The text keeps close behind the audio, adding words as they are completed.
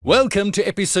Welcome to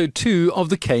episode 2 of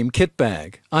the Came Kit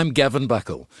Bag. I'm Gavin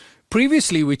Buckle.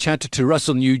 Previously, we chatted to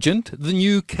Russell Nugent, the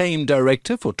new Came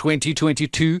director for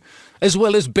 2022, as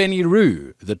well as Benny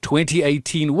Rue, the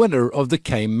 2018 winner of the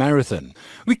Came Marathon.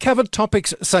 We covered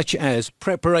topics such as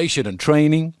preparation and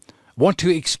training, what to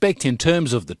expect in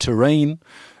terms of the terrain,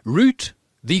 route,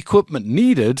 the equipment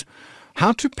needed,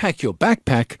 how to pack your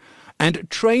backpack, and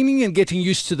training and getting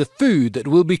used to the food that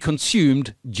will be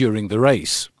consumed during the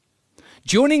race.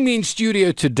 Joining me in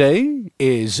studio today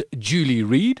is Julie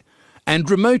Reid and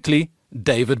remotely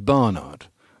David Barnard.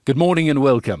 Good morning and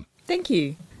welcome. Thank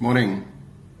you. Morning.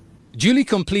 Julie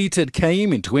completed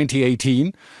Came in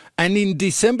 2018 and in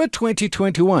December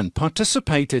 2021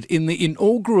 participated in the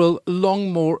inaugural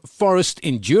Longmore Forest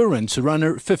Endurance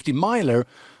Runner 50 miler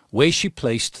where she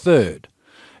placed third.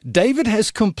 David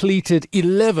has completed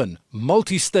 11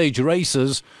 multi-stage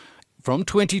races from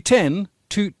 2010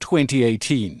 to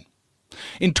 2018.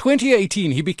 In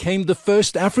 2018, he became the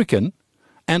first African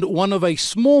and one of a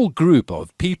small group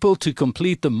of people to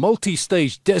complete the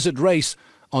multi-stage desert race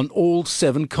on all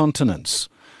 7 continents.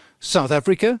 South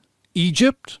Africa,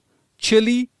 Egypt,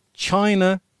 Chile,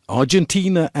 China,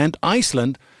 Argentina and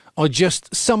Iceland are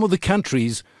just some of the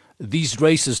countries these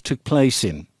races took place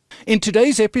in. In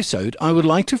today's episode, I would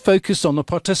like to focus on the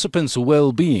participants'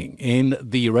 well-being in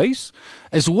the race,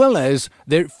 as well as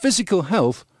their physical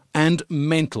health and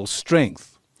mental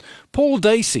strength. Paul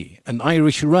Dacey, an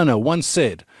Irish runner, once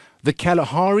said, "The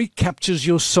Kalahari captures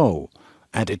your soul,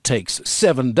 and it takes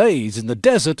 7 days in the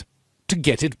desert to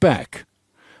get it back.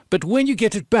 But when you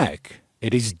get it back,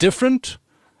 it is different,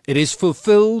 it is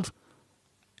fulfilled,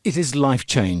 it is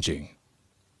life-changing."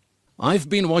 I've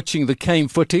been watching the Came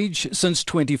footage since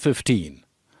 2015.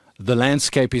 The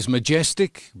landscape is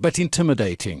majestic but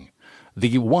intimidating.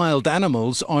 The wild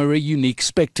animals are a unique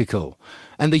spectacle,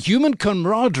 and the human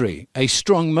camaraderie a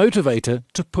strong motivator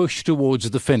to push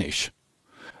towards the finish.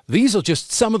 These are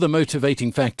just some of the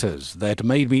motivating factors that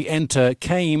made me enter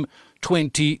Came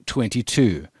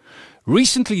 2022.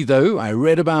 Recently, though, I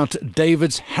read about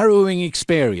David's harrowing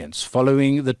experience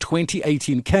following the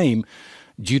 2018 Came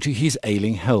due to his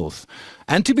ailing health.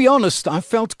 And to be honest, I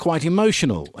felt quite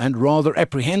emotional and rather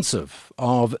apprehensive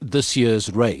of this year's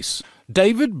race.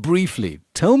 David, briefly,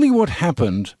 tell me what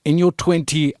happened in your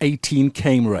 2018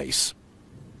 Came race.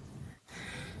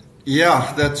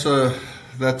 Yeah, that's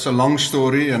a long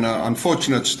story and an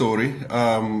unfortunate story.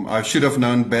 I should have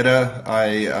known better.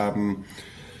 I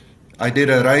did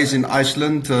a race in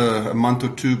Iceland a month or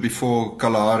 2 before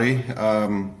Kalahari.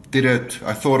 Did it,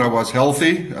 I thought I was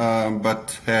healthy,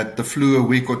 but had the flu a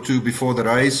week or 2 before the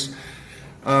race.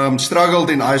 Struggled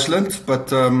in Iceland,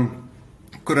 but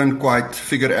couldn't quite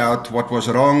figure out what was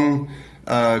wrong.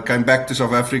 Came back to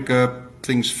South Africa,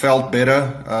 things felt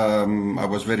better. I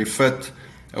was very fit.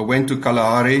 I went to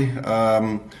Kalahari,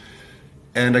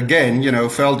 and again,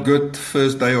 felt good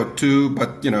first day or 2,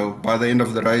 but, by the end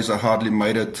of the race, I hardly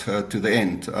made it to the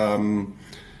end.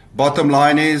 Bottom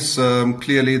line is,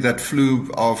 clearly that flu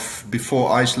of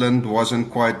before Iceland wasn't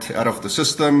quite out of the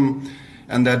system,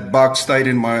 and that bug stayed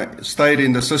in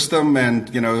the system,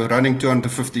 and, running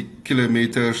 250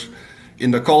 kilometers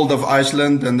in the cold of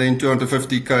Iceland and then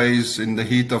 250 k's in the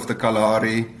heat of the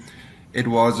Kalahari. It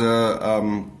was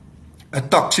a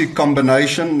toxic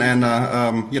combination, and,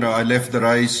 I left the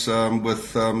race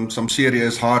with some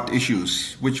serious heart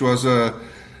issues, which was a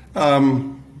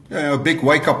big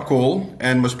wake-up call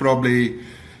and was probably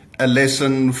a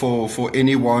lesson for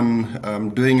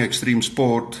anyone doing extreme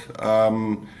sport.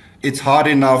 It's hard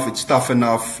enough, it's tough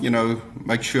enough,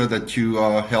 make sure that you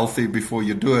are healthy before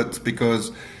you do it,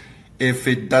 because if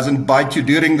it doesn't bite you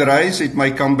during the race, it may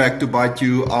come back to bite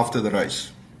you after the race.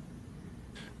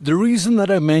 The reason that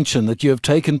I mentioned that you have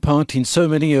taken part in so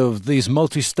many of these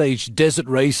multi-stage desert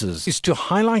races is to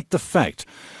highlight the fact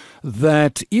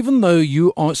that even though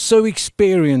you are so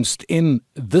experienced in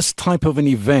this type of an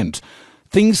event,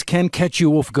 things can catch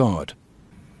you off guard.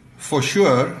 For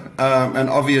sure, and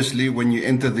obviously when you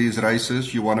enter these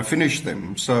races, you want to finish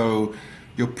them. So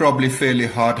you're probably fairly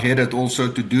hard-headed also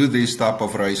to do these type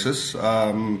of races.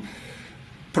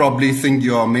 Probably think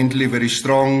you are mentally very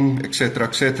strong, etc.,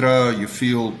 etc. You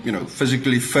feel,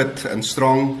 physically fit and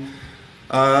strong.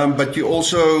 But you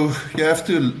have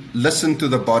to listen to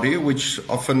the body, which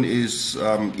often is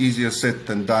easier said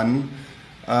than done.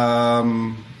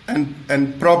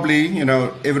 And probably,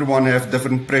 everyone have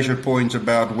different pressure points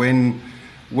about when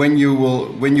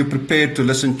you're prepared to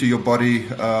listen to your body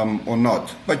or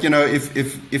not. But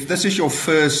if this is your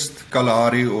first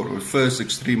Kalahari or first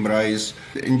extreme race,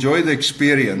 enjoy the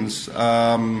experience,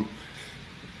 and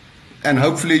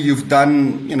hopefully you've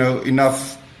done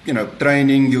enough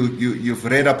training, you've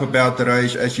read up about the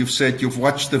race, as you've said, you've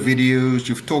watched the videos,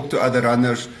 you've talked to other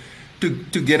runners to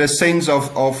get a sense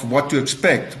of what to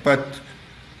expect. But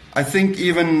I think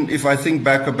even if I think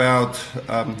back about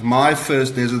my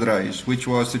first desert race, which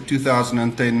was the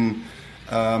 2010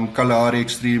 Kalahari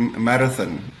Extreme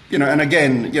Marathon, and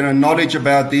again, knowledge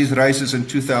about these races in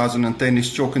 2010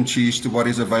 is chalk and cheese to what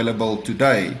is available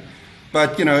today.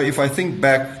 But, if I think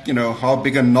back, how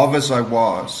big a novice I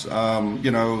was,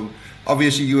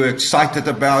 obviously you were excited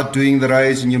about doing the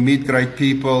race and you meet great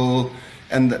people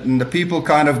and the people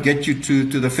kind of get you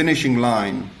to the finishing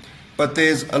line. But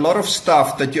there's a lot of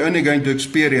stuff that you're only going to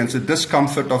experience, the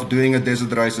discomfort of doing a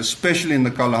desert race, especially in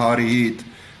the Kalahari heat.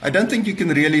 I don't think you can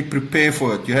really prepare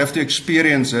for it. You have to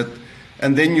experience it,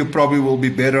 and then you probably will be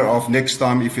better off next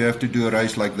time if you have to do a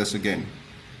race like this again.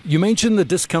 You mentioned the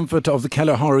discomfort of the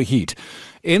Kalahari heat.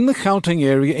 In the Gauteng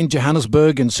area, in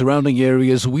Johannesburg and surrounding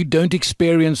areas, we don't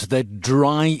experience that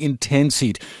dry, intense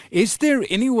heat. Is there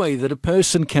any way that a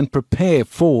person can prepare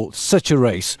for such a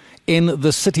race in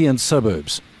the city and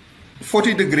suburbs?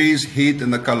 40 degrees heat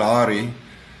in the Kalahari,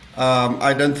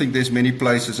 I don't think there's many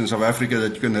places in South Africa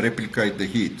that you can replicate the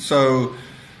heat. So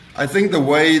I think the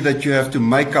way that you have to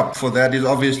make up for that is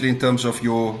obviously in terms of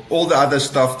all the other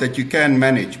stuff that you can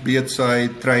manage, be it say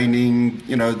training,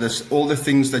 all the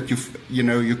things that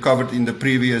you covered in the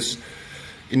previous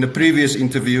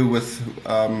interview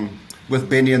with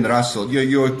Benny and Russell,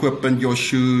 your equipment, your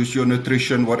shoes, your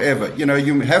nutrition, whatever.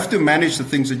 You have to manage the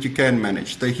things that you can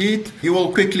manage. The heat, you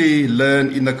will quickly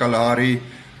learn in the Kalahari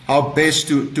how best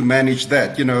to manage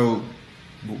that.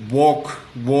 Walk,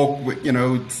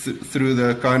 through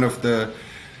the kind of the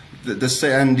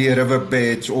sandy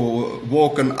riverbeds, or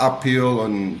walk an uphill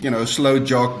and, slow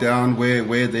jog down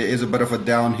where there is a bit of a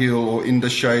downhill or in the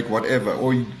shade, whatever.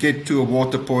 Or you get to a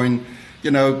water point,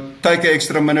 take an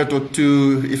extra minute or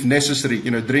two if necessary,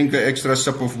 drink an extra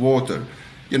sip of water.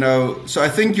 So I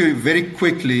think you very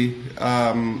quickly,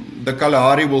 the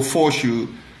Kalahari will force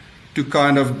you to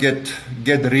kind of get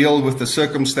real with the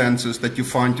circumstances that you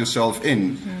find yourself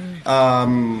in.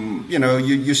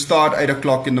 You start 8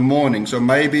 o'clock in the morning, so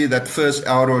maybe that first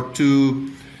hour or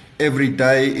two every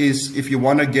day is, if you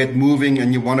want to get moving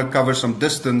and you want to cover some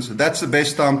distance, that's the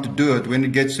best time to do it. When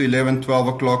it gets to 11, 12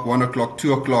 o'clock, 1 o'clock,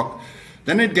 2 o'clock,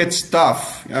 then it gets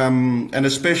tough, and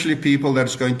especially people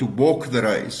that's going to walk the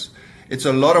race. It's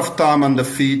a lot of time on the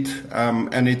feet,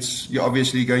 and you're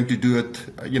obviously going to do it,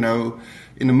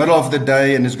 in the middle of the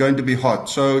day, and it's going to be hot.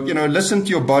 So, listen to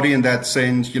your body in that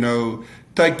sense,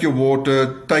 take your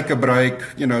water, take a break,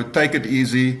 take it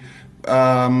easy.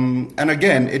 And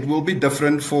again, it will be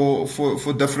different for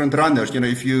different runners.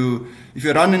 If you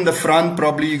run in the front,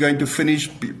 probably you're going to finish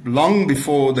long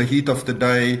before the heat of the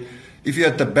day. If you're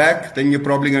at the back, then you're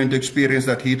probably going to experience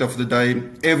that heat of the day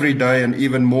every day, and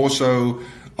even more so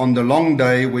on the long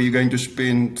day, where you're going to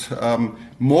spend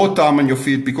more time on your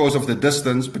feet because of the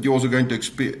distance, but you're also going to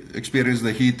experience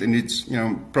the heat, and it's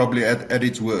probably at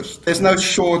its worst. There's no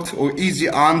short or easy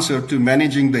answer to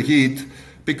managing the heat,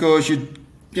 because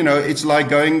it's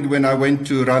like when I went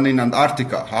to run in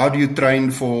Antarctica. How do you train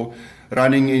for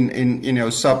running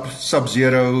in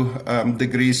sub-zero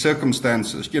degree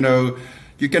circumstances?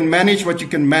 You can manage what you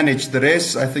can manage. The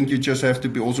rest, I think you just have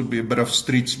to also be a bit of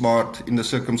street smart in the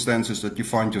circumstances that you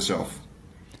find yourself.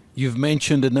 You've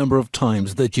mentioned a number of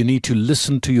times that you need to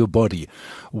listen to your body.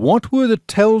 What were the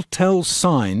telltale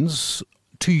signs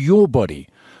to your body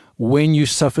when you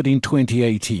suffered in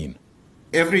 2018?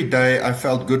 Every day I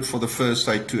felt good for the first,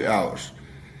 2 hours.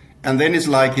 And then it's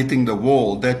like hitting the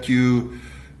wall, that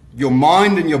your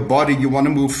mind and your body, you want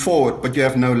to move forward, but you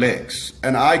have no legs.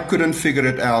 And I couldn't figure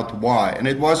it out why. And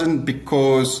it wasn't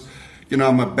because,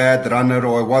 I'm a bad runner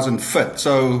or I wasn't fit.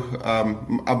 So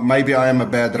maybe I am a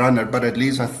bad runner, but at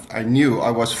least I knew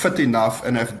I was fit enough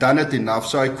and I've done it enough.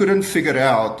 So I couldn't figure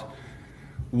out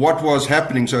what was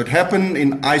happening. So it happened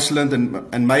in Iceland,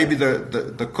 and maybe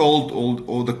the cold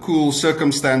or the cool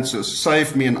circumstances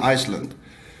saved me in Iceland.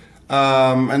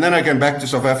 And then I came back to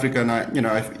South Africa, and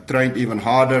I trained even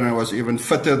harder, and I was even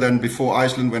fitter than before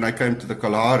Iceland when I came to the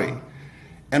Kalahari.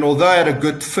 And although I had a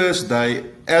good first day,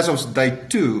 as of day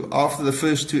 2, after the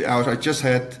first 2 hours, I just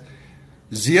had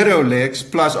zero legs.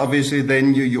 Plus, obviously,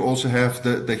 then you also have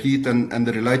the heat and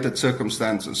the related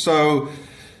circumstances. So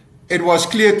it was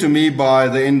clear to me by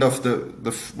the end of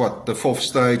the fourth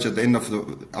stage, at the end of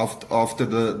after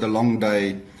the long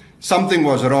day, something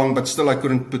was wrong, but still I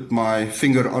couldn't put my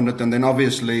finger on it. And then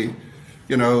obviously,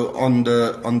 on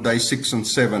day 6 and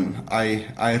 7,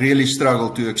 I really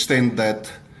struggled to extend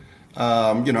that.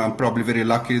 I'm probably very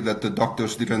lucky that the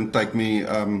doctors didn't take me,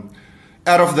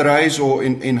 out of the race, or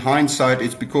in hindsight,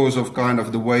 it's because of kind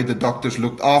of the way the doctors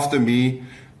looked after me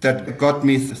that got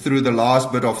me through the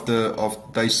last bit of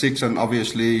day 6, and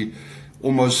obviously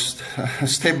almost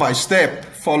step by step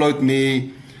followed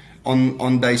me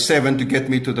on day 7 to get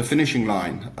me to the finishing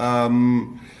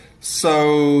line.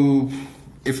 So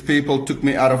if people took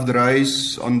me out of the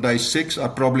race on day 6, I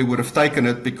probably would have taken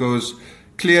it, because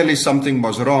clearly something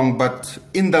was wrong. But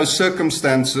in those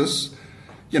circumstances,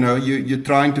 you're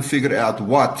trying to figure out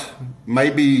what.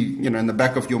 Maybe, in the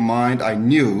back of your mind, I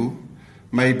knew.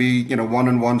 Maybe, 1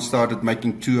 and 1 started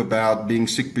making 2 about being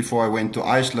sick before I went to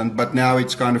Iceland. But now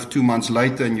it's kind of 2 months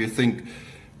later, and you think,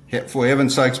 for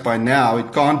heaven's sakes, by now,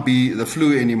 it can't be the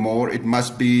flu anymore. It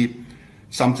must be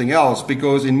something else,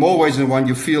 because in more ways than one,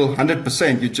 you feel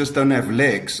 100%. You just don't have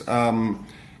legs. And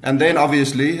then,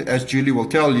 obviously, as Julie will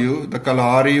tell you, the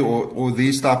Kalahari or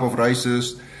these type of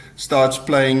races starts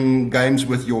playing games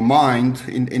with your mind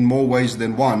in more ways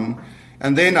than one.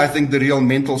 And then I think the real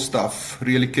mental stuff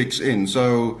really kicks in.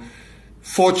 So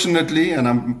fortunately, and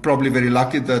I'm probably very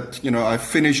lucky that, I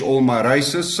finish all my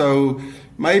races. So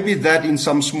maybe that in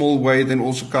some small way then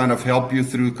also kind of help you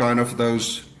through kind of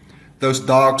those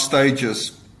dark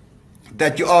stages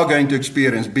that you are going to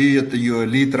experience, be it you're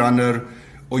elite runner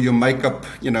or you make up,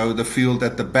 the field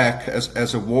at the back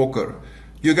as a walker.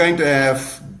 You're going to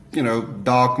have,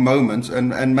 dark moments,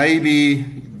 and maybe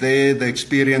the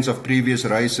experience of previous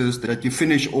races, that you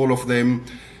finish all of them,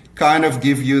 kind of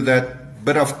give you that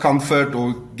bit of comfort,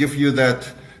 or give you that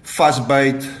fuzz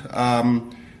bait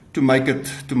to make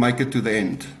it to the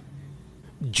end.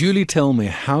 Julie, tell me,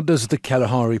 how does the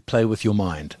Kalahari play with your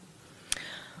mind?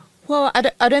 Well,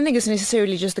 I don't think it's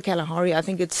necessarily just the Kalahari. I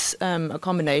think it's a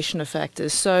combination of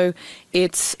factors. So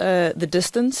it's the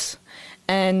distance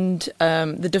and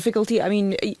the difficulty. I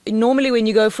mean, normally when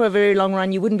you go for a very long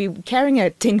run, you wouldn't be carrying a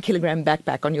 10-kilogram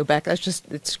backpack on your back.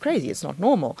 It's crazy. It's not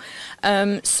normal.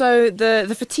 So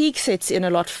the fatigue sets in a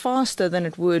lot faster than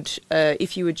it would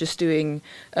if you were just doing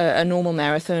a normal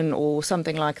marathon or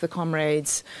something like the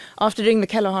Comrades. After doing the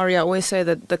Kalahari, I always say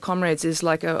that the Comrades is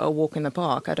like a walk in the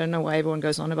park. I don't know why everyone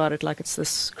goes on about it like it's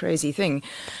this crazy thing.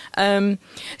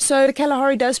 So the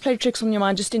Kalahari does play tricks on your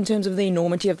mind, just in terms of the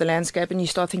enormity of the landscape, and you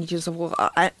start thinking to yourself, well,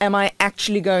 am I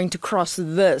actually going to cross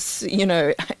this,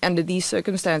 under these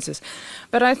circumstances?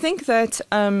 But I think that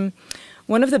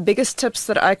one of the biggest tips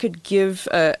that I could give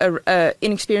an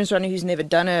inexperienced runner who's never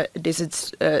done a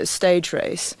desert stage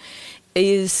race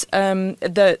is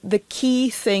the key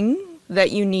thing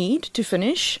that you need to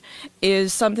finish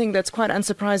is something that's quite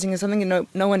unsurprising, and something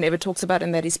no one ever talks about,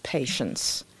 and that is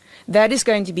patience. That is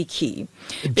going to be key.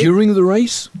 During the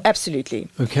race? Absolutely.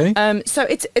 Okay. So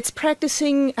it's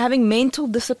practicing, having mental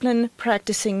discipline,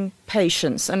 practicing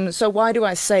patience. And so why do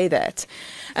I say that?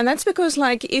 And that's because,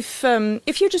 like, if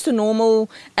you're just a normal,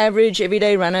 average,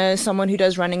 everyday runner, someone who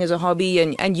does running as a hobby,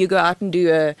 and you go out and do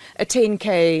a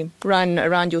 10K run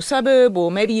around your suburb,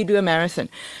 or maybe you do a marathon,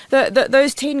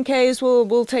 those 10Ks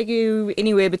will take you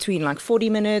anywhere between like 40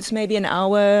 minutes, maybe an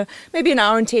hour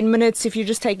and 10 minutes if you're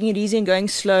just taking it easy and going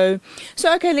slow.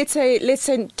 So, okay, let's say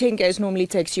 10Ks normally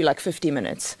takes you like 50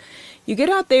 minutes. You get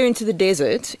out there into the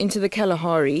desert, into the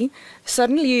Kalahari,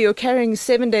 suddenly you're carrying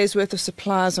 7 days worth of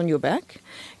supplies on your back.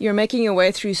 You're making your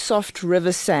way through soft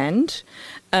river sand.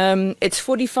 It's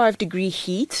 45-degree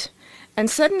heat. And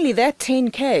suddenly that 10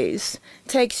 Ks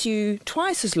takes you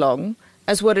twice as long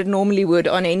as what it normally would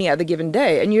on any other given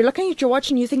day. And you're looking at your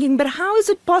watch and you're thinking, but how is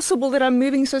it possible that I'm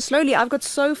moving so slowly? I've got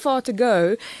so far to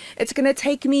go. It's going to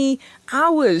take me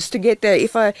hours to get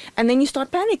there and then you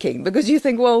start panicking, because you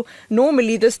think, well,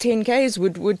 normally this 10 Ks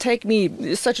would take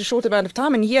me such a short amount of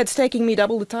time, and here it's taking me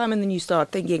double the time. And then you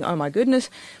start thinking, oh my goodness,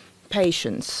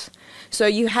 patience. So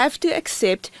you have to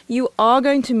accept you are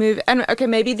going to move. And okay,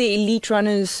 maybe the elite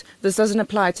runners, this doesn't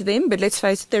apply to them, but let's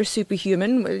face it, they're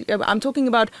superhuman. I'm talking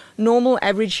about normal,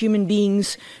 average human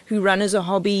beings who run as a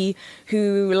hobby,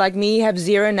 who, like me, have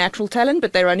zero natural talent,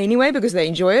 but they run anyway because they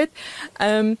enjoy it.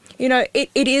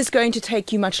 It is going to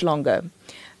take you much longer.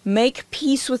 Make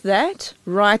peace with that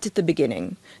right at the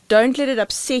beginning. Don't let it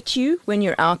upset you when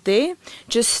you're out there.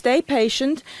 Just stay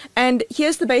patient. And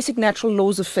here's the basic natural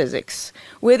laws of physics.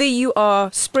 Whether you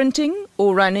are sprinting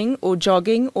or running or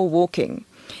jogging or walking,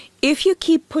 if you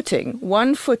keep putting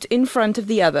one foot in front of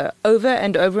the other over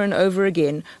and over and over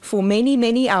again for many,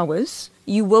 many hours,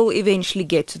 you will eventually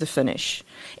get to the finish.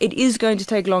 It is going to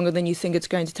take longer than you think it's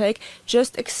going to take.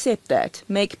 Just accept that.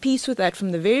 Make peace with that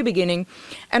from the very beginning.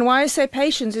 And why I say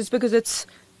patience is because it's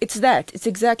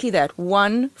exactly that.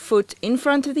 One foot in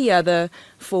front of the other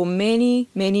for many,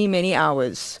 many, many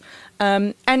hours.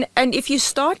 And if you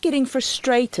start getting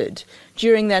frustrated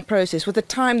during that process, with the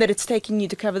time that it's taking you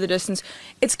to cover the distance,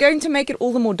 it's going to make it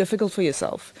all the more difficult for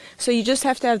yourself. So you just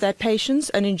have to have that patience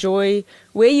and enjoy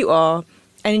where you are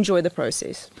and enjoy the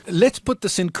process. Let's put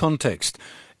this in context.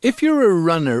 If you're a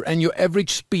runner and your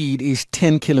average speed is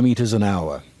 10 kilometers an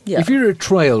hour, if you're a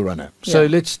trail runner, so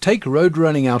let's take road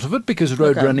running out of it, because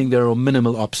road running, there are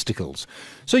minimal obstacles.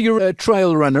 So you're a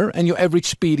trail runner and your average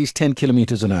speed is 10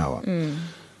 kilometers an hour.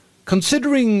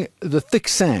 Considering the thick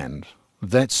sand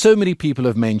that so many people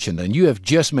have mentioned, and you have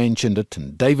just mentioned it,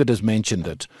 and David has mentioned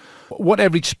it, what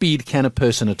average speed can a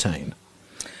person attain?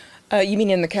 You mean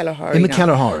in the Kalahari? In the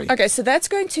Kalahari. Okay, so that's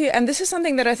going to, and this is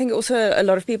something that I think also a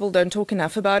lot of people don't talk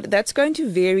enough about. That's going to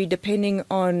vary depending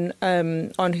on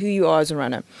who you are as a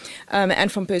runner,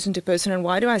 and from person to person. And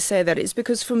why do I say that? Is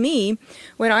because for me,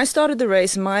 when I started the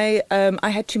race, I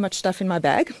had too much stuff in my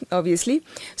bag, obviously.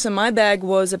 So my bag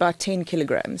was about 10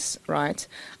 kilograms, right?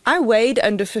 I weighed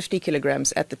under 50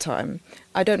 kilograms at the time.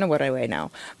 I don't know what I weigh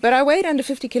now, but I weighed under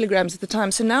 50 kilograms at the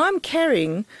time. So now I'm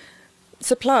carrying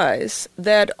supplies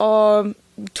that are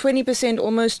 20%,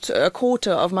 almost a quarter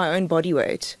of my own body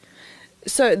weight.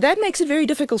 So that makes it very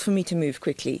difficult for me to move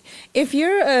quickly. If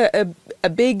you're a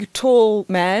big, tall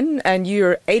man and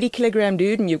you're 80 kilogram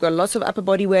dude and you've got lots of upper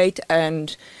body weight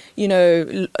and, you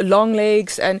know, long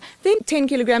legs, and then 10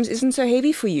 kilograms isn't so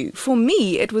heavy for you. For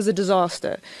me, it was a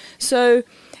disaster. So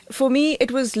for me,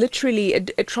 it was literally,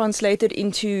 it translated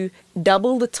into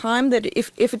double the time that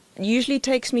if it usually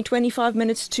takes me 25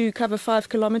 minutes to cover 5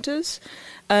 kilometers,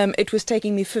 it was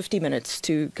taking me 50 minutes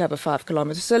to cover 5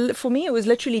 kilometers. So for me, it was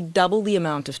literally double the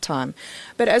amount of time.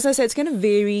 But as I said, it's going to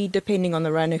vary depending on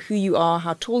the runner, who you are,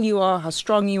 how tall you are, how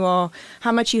strong you are,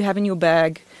 how much you have in your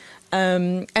bag.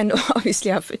 And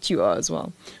obviously how fit you are as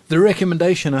well. The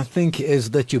recommendation, I think,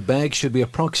 is that your bag should be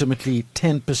approximately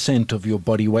 10% of your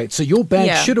body weight. So your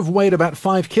bag should have weighed about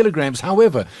 5 kilograms.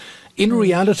 However, in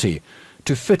reality,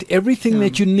 to fit everything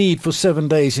that you need for 7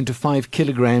 days into 5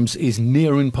 kilograms is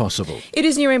near impossible. It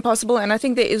is near impossible, and I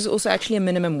think there is also actually a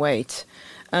minimum weight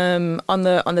on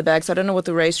the bags. I don't know what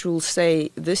the race rules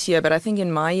say this year, but I think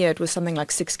in my year it was something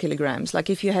like 6 kilograms. Like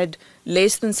if you had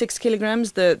less than 6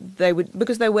 kilograms, they would,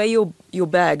 because they weigh your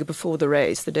bag before the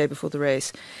race, the day before the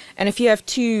race. And if you have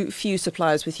too few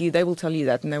supplies with you, they will tell you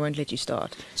that and they won't let you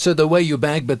start. So they weigh your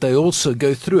bag, but they also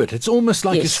go through it. It's almost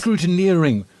like a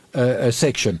scrutineering a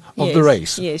section of the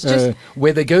race,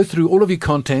 where they go through all of your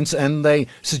contents and they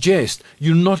suggest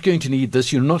you're not going to need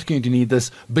this, you're not going to need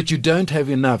this, but you don't have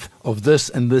enough of this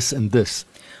and this and this.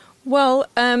 Well,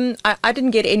 I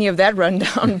didn't get any of that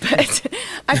rundown, but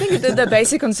I think the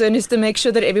basic concern is to make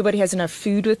sure that everybody has enough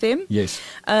food with them. Yes.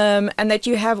 And that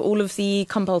you have all of the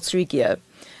compulsory gear.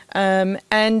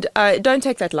 And don't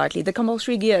take that lightly. The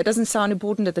compulsory gear, it doesn't sound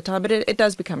important at the time, but it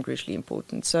does become crucially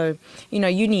important. So, you know,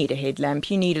 you need a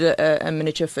headlamp, you need a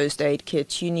miniature first aid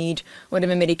kit, you need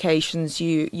whatever medications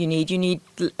you need. You need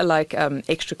like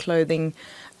extra clothing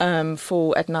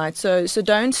for at night. So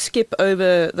don't skip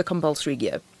over the compulsory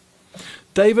gear.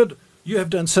 David, you have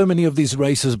done so many of these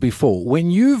races before. When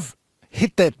you've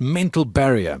hit that mental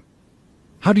barrier,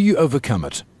 how do you overcome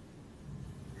it?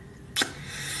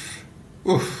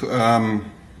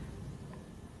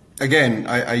 Again,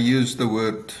 I use the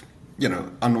word, you know,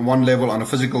 on one level, on a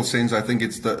physical sense, I think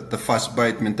it's the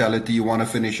fuss-bait mentality, you want to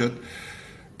finish it.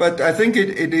 But I think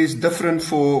it is different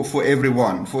for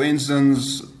everyone. For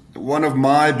instance, one of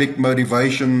my big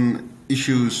motivation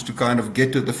issues to kind of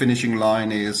get to the finishing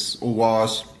line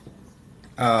was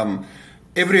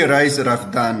every race that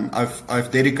I've done,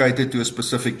 I've dedicated to a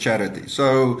specific charity.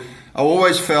 So I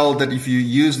always felt that if you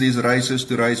use these races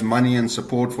to raise money and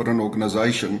support for an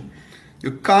organization,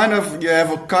 you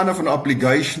have a kind of an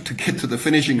obligation to get to the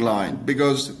finishing line,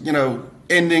 because, you know,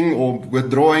 ending or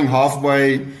withdrawing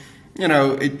halfway, you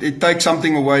know, it takes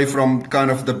something away from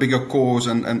kind of the bigger cause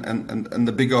and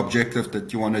the bigger objective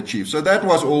that you want to achieve. So that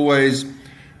was always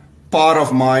part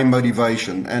of my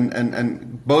motivation,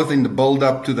 and both in the build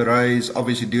up to the race,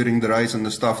 obviously during the race, and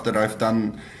the stuff that I've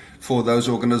done for those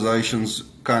organizations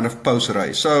kind of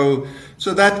post-race. So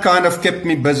that kind of kept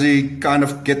me busy, kind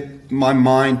of get my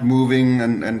mind moving,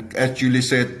 and as Julie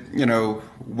said, you know,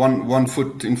 one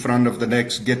foot in front of the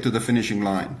next, get to the finishing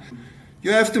line.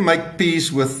 You have to make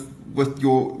peace with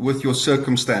your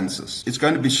circumstances. It's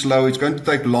going to be slow, it's going to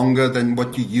take longer than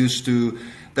what you're used to.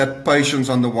 That patience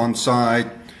on the one side.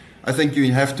 I think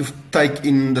you have to take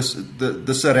in the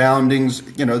surroundings.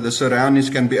 You know, the surroundings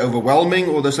can be overwhelming,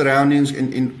 or the surroundings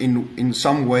in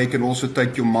some way can also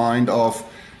take your mind off,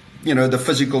 you know, the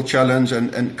physical challenge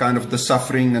and kind of the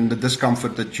suffering and the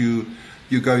discomfort that you're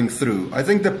going through. I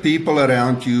think the people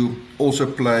around you also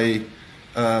play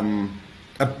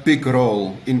a a big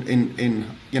role in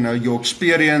your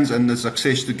experience and the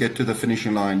success to get to the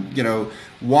finishing line.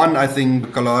 I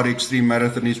think Kalahari Extreme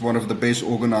Marathon is one of the best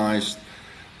organized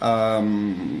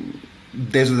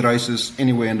desert races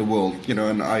anywhere in the world.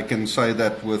 And I can say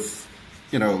that with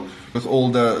all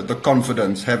the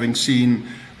confidence, having seen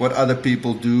what other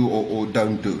people do or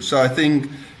don't do. So I think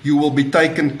you will be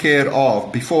taken care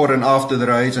of before and after the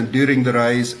race and during the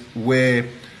race, where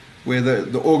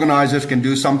the organizers can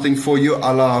do something for you,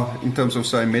 a la, in terms of,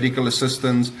 say, medical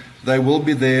assistance. They will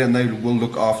be there and they will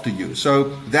look after you.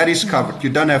 So that is covered. You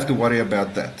don't have to worry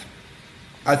about that.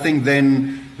 I think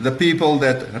then the people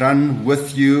that run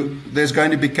with you, there's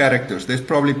going to be characters. There's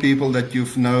probably people that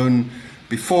you've known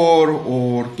before,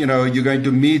 or you're going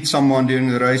to meet someone during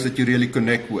the race that you really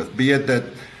connect with, be it that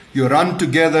you run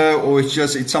together, or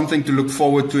it's something to look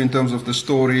forward to in terms of the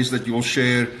stories that you'll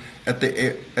share at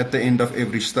the end of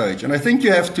every stage. And I think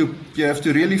you have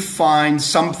to really find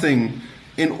something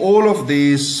in all of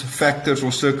these factors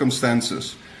or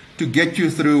circumstances to get you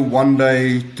through one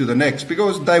day to the next,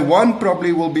 because day one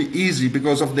probably will be easy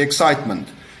because of the excitement,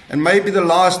 and maybe the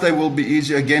last day will be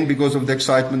easy again because of the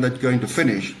excitement that you're going to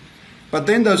finish. But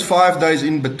then those 5 days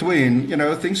in between,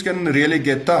 things can really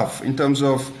get tough in terms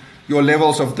of your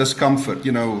levels of discomfort,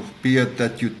 be it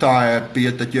that you're tired, be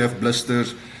it that you have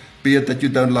blisters, be it that you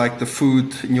don't like the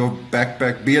food in your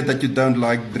backpack, be it that you don't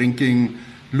like drinking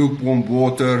lukewarm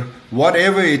water,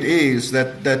 whatever it is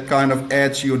that kind of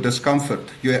adds to your discomfort.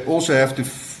 You also have to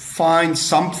find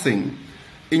something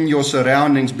in your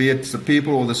surroundings, be it the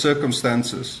people or the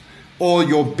circumstances, or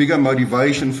your bigger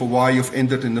motivation for why you've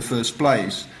entered in the first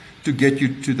place, to get you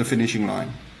to the finishing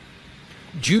line.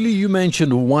 Julie, you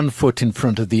mentioned one foot in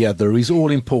front of the other is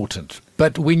all important.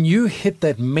 But when you hit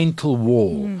that mental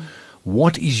wall,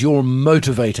 what is your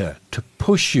motivator to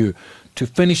push you to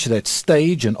finish that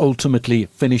stage and ultimately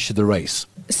finish the race?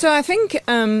 So I think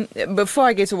before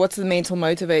I get to what's the mental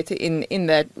motivator in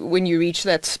that, when you reach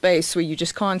that space where you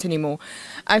just can't anymore,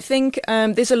 I think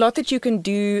there's a lot that you can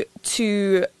do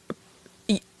to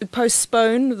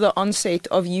postpone the onset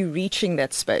of you reaching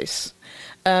that space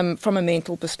from a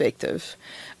mental perspective.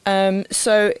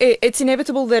 So it's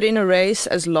inevitable that in a race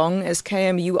as long as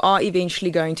KM, you are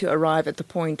eventually going to arrive at the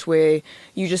point where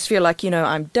you just feel like,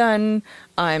 I'm done,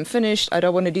 I'm finished, I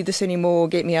don't want to do this anymore,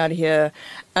 get me out of here.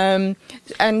 And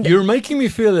you're making me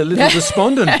feel a little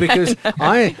despondent, because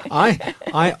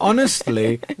I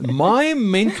honestly, my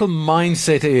mental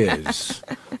mindset is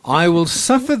I will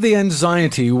suffer the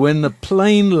anxiety when the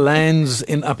plane lands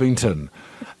in Uppington.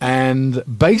 And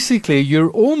basically, you're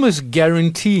almost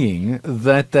guaranteeing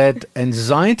that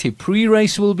anxiety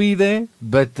pre-race will be there,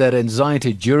 but that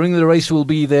anxiety during the race will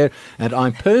be there. And I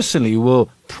personally will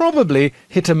probably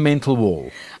hit a mental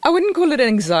wall. I wouldn't call it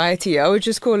anxiety. I would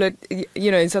just call it,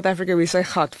 in South Africa we say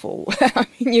gatvol. I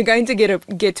mean, you're going to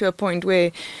get to a point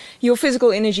where your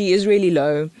physical energy is really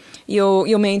low.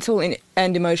 Your mental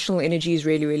and emotional energy is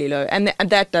really, really low. And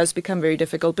that does become very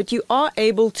difficult. But you are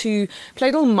able to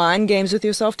play little mind games with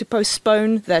yourself to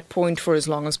postpone that point for as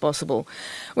long as possible.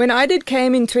 When I did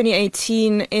KM in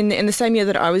 2018, in the same year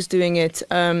that I was doing it,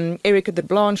 Erica de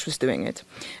Blanche was doing it.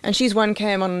 And she's won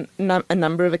KM on a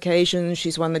number of occasions.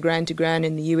 She's won the Grand to Grand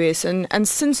in the US. And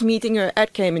since meeting her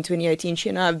at KM in 2018, she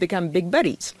and I have become big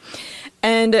buddies.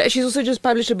 And she's also just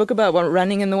published a book about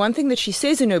running. And the one thing that she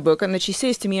says in her book, and that she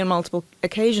says to me on multiple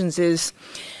occasions, is,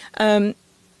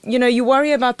 you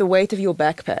worry about the weight of your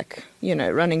backpack,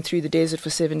 running through the desert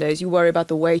for 7 days. You worry about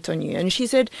the weight on you. And she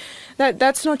said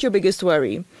that's not your biggest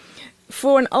worry.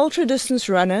 For an ultra-distance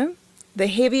runner, the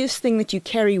heaviest thing that you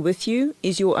carry with you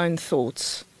is your own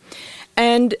thoughts.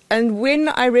 And when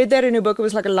I read that in her book, it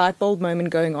was like a light bulb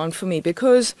moment going on for me,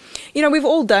 because, we've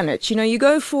all done it. You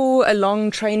go for a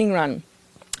long training run.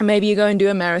 Maybe you go and do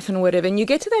a marathon or whatever, and you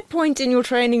get to that point in your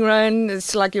training run,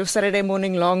 it's like your Saturday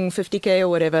morning long 50K or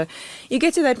whatever. You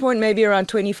get to that point maybe around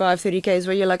 25, 30Ks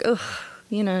where you're like,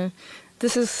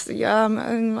 this is,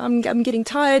 I'm getting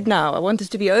tired now. I want this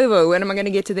to be over. When am I going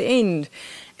to get to the end?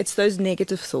 It's those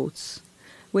negative thoughts.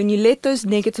 When you let those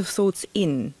negative thoughts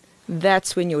in,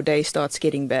 that's when your day starts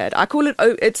getting bad. I call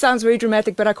it sounds very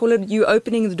dramatic, but I call it you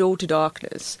opening the door to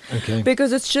darkness. Okay.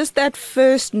 Because it's just that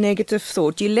first negative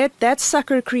thought. You let that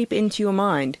sucker creep into your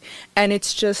mind, and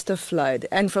it's just a flood.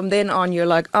 And from then on, you're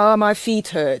like, my feet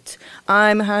hurt.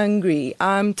 I'm hungry.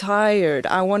 I'm tired.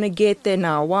 I want to get there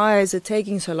now. Why is it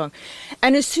taking so long?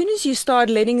 And as soon as you start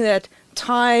letting that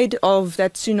tide of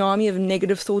that tsunami of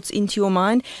negative thoughts into your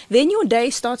mind, then your day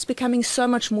starts becoming so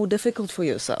much more difficult for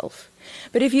yourself.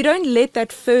 But if you don't let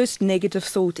that first negative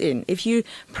thought in, if you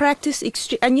practice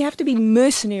and you have to be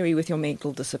mercenary with your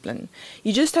mental discipline.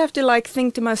 You just have to like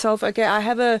think to myself,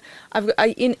 okay,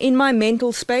 in my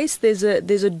mental space, there's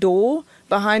a door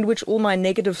behind which all my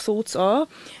negative thoughts are,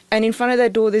 and in front of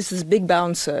that door there's this big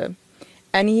bouncer.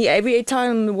 And every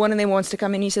time one of them wants to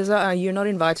come in, he says, you're not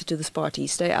invited to this party,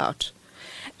 stay out.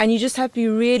 And you just have to be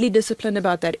really disciplined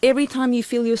about that. Every time you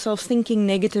feel yourself thinking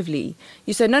negatively,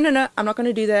 you say, no, I'm not going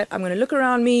to do that. I'm going to look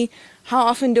around me. How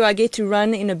often do I get to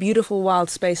run in a beautiful wild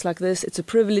space like this? It's a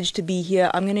privilege to be here.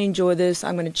 I'm going to enjoy this.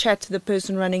 I'm going to chat to the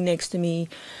person running next to me.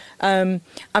 I'm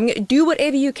going to do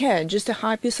whatever you can just to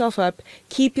hype yourself up,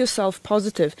 keep yourself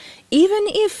positive. Even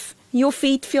if your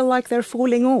feet feel like they're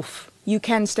falling off, you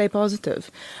can stay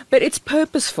positive. But it's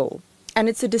purposeful, and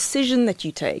it's a decision that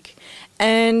you take.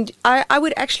 And I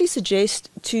would actually suggest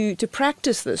to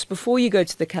practice this before you go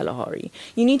to the Kalahari.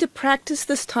 You need to practice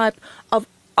this type of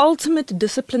ultimate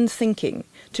disciplined thinking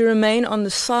to remain on the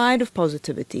side of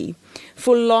positivity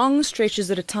for long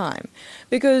stretches at a time.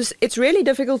 Because it's really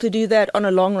difficult to do that on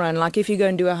a long run, like if you go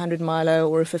and do a 100-miler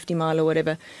or a 50-miler or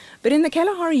whatever. But in the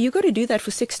Kalahari, you've got to do that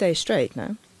for 6 days straight,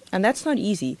 no? And that's not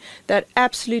easy, that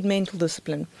absolute mental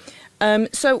discipline.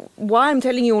 So why I'm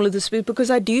telling you all of this is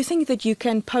because I do think that you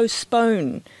can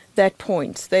postpone that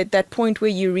point, that point where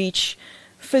you reach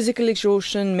physical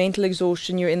exhaustion, mental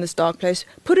exhaustion, you're in this dark place.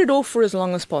 Put it off for as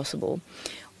long as possible.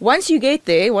 Once you get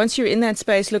there, once you're in that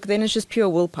space, look, then it's just pure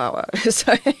willpower.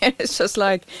 So it's just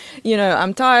like,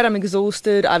 I'm tired, I'm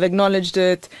exhausted, I've acknowledged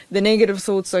it, the negative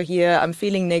thoughts are here, I'm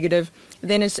feeling negative.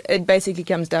 Then it basically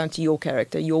comes down to your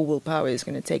character. Your willpower is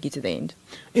going to take you to the end.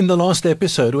 In the last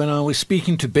episode, when I was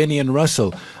speaking to Benny and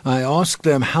Russell, I asked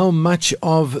them how much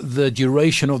of the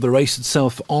duration of the race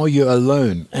itself are you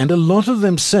alone? And a lot of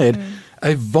them said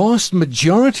a vast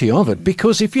majority of it,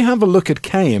 because if you have a look at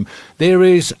KM, there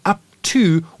is up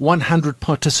to 100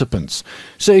 participants.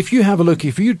 So if you have a look,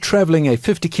 if you're traveling a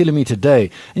 50-kilometer day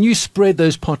and you spread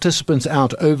those participants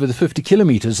out over the 50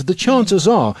 kilometers, the chances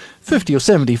are 50 or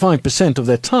 75% of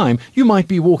that time you might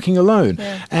be walking alone.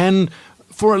 Yeah. And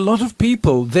for a lot of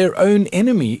people, their own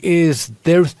enemy is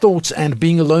their thoughts and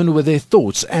being alone with their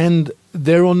thoughts. And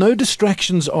there are no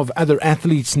distractions of other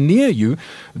athletes near you.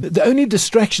 The only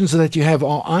distractions that you have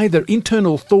are either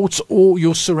internal thoughts or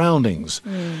your surroundings.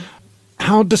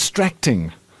 How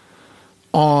distracting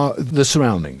are the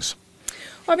surroundings?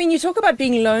 I mean, you talk about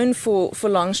being alone for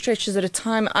long stretches at a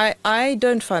time. I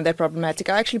don't find that problematic.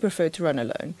 I actually prefer to run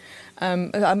alone.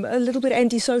 I'm a little bit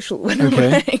antisocial when I'm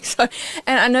running. So,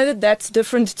 and I know that that's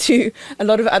different to a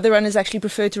lot of other runners actually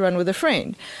prefer to run with a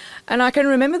friend. And I can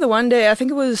remember the one day, I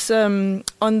think it was on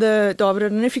the, David, I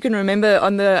don't know if you can remember,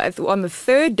 on the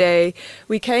third day,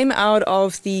 we came out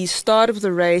of the start of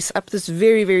the race up this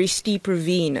very, very steep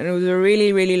ravine. And it was a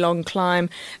really, really long climb.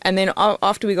 And then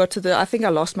after we got to I think I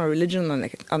lost my religion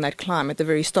on that climb at the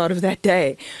very start of that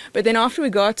day. But then after we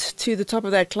got to the top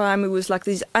of that climb, it was like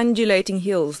these undulating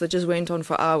hills that just went on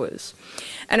for hours.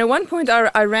 And at one point,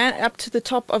 I ran up to the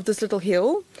top of this little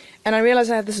hill, and I realized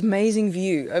I had this amazing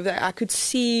view of that I could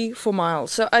see for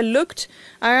miles. So I looked,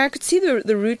 I could see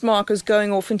the route markers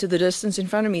going off into the distance in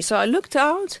front of me. So I looked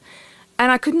out,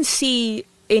 and I couldn't see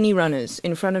any runners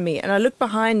in front of me. And I looked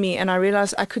behind me, and I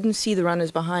realized I couldn't see the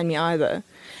runners behind me either.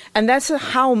 And that's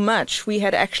how much we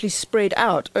had actually spread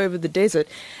out over the desert.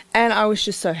 And I was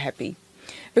just so happy.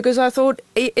 Because I thought,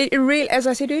 it really, as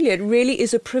I said earlier, it really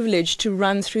is a privilege to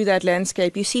run through that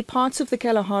landscape. You see parts of the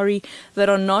Kalahari that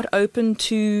are not open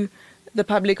to the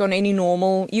public on any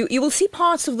normal. You will see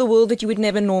parts of the world that you would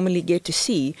never normally get to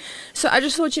see. So I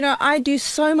just thought, I do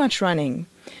so much running,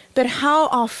 but how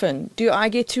often do I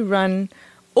get to run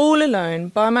all alone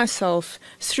by myself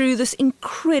through this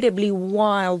incredibly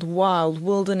wild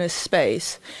wilderness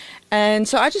space? And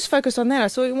so I just focused on that. I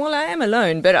thought, well, I am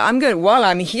alone, but while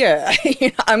I'm here,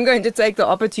 I'm going to take the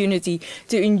opportunity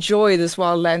to enjoy this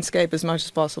wild landscape as much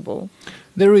as possible.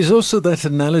 There is also that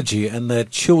analogy and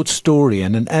that short story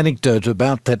and an anecdote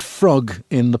about that frog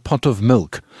in the pot of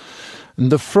milk.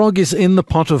 And the frog is in the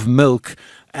pot of milk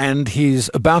and he's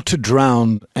about to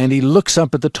drown, and he looks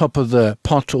up at the top of the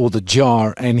pot or the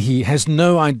jar and he has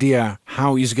no idea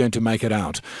how he's going to make it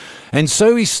out. And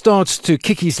so he starts to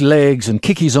kick his legs and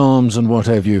kick his arms and what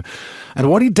have you. And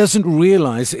what he doesn't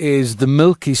realize is the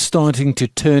milk is starting to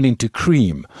turn into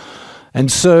cream. And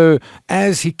so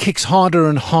as he kicks harder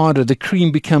and harder, the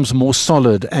cream becomes more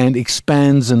solid and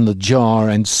expands in the jar.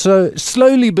 And so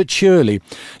slowly but surely,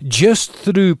 just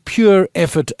through pure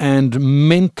effort and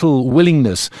mental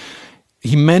willingness,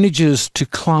 he manages to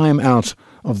climb out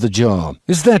of the jar.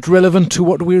 Is that relevant to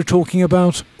what we're talking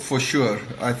about? For sure.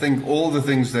 I think all the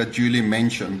things that Julie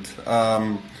mentioned,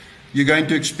 you're going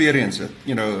to experience it.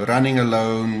 You know, running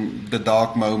alone, the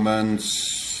dark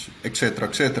moments, etc.,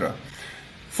 etc.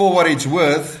 For what it's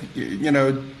worth, you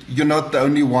know, you're not the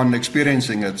only one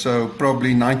experiencing it. So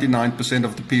probably 99%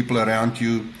 of the people around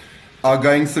you are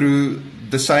going through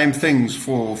the same things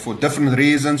for different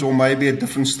reasons, or maybe at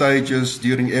different stages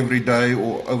during every day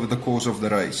or over the course of the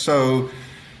race. So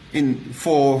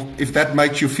if that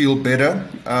makes you feel better,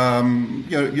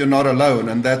 you're not alone.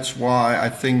 And that's why I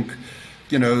think,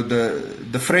 you know,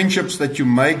 the friendships that you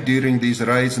make during these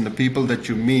races and the people that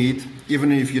you meet,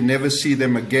 even if you never see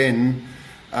them again,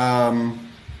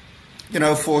 you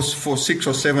know, for 6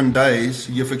 or 7 days,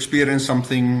 you've experienced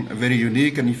something very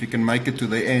unique. And if you can make it to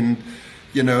the end,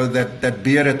 you know, that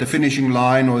beer at the finishing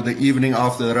line or the evening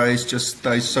after the race just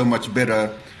tastes so much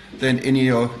better than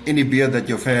any beer that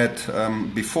you've had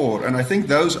before. And I think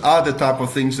those are the type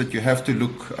of things that you have to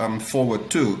look forward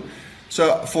to.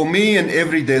 So for me, in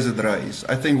every desert race,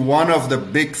 I think one of the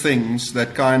big things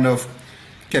that kind of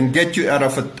can get you out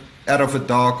of a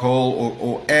dark hole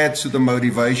or adds to the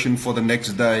motivation for the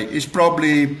next day is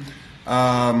probably,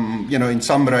 you know, in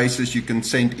some races you can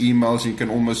send emails. You can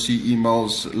almost see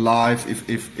emails live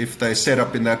if they're set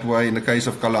up in that way. In the case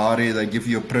of Kalahari, they give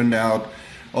you a printout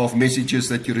of messages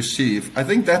that you receive. I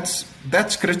think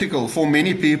that's critical for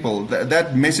many people.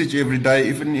 That message every day,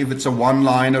 even if it's a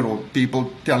one-liner or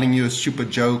people telling you a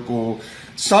stupid joke or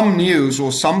some news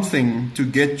or something to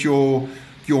get your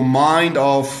mind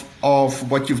off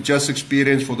of what you've just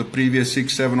experienced for the previous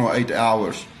 6, 7, or 8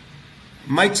 hours,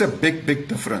 makes a big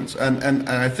difference. And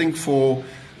I think for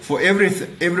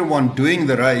everyone doing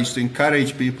the race, to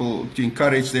encourage people, to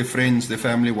encourage their friends, their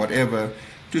family, whatever,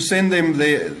 to send them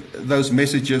those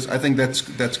messages, I think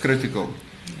that's critical.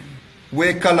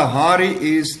 Where Kalahari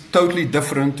is totally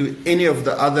different to any of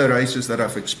the other races that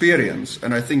I've experienced,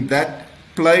 and I think that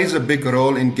plays a big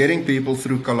role in getting people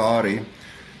through Kalahari,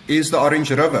 is the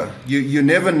Orange River. You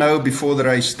never know before the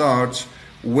race starts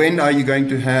when are you going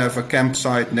to have a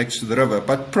campsite next to the river,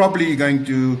 but probably you're going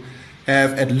to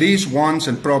have at least once,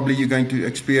 and probably you're going to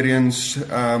experience 2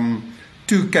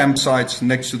 campsites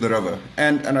next to the river.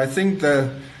 And I think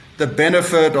the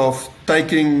benefit of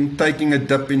taking a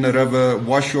dip in the river,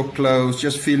 wash your clothes,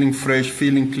 just feeling fresh,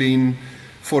 feeling clean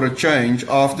for a change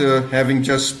after having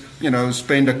just, you know,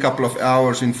 spent a couple of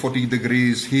hours in 40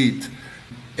 degrees heat,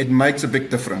 it makes a big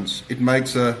difference. It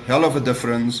makes a hell of a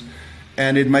difference,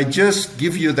 and it may just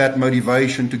give you that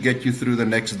motivation to get you through the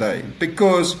next day.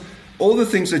 Because all the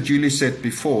things that Julie said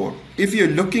before, if you're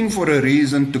looking for a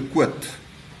reason to quit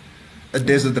a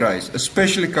desert race,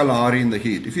 especially Kalahari in the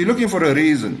heat, if you're looking for a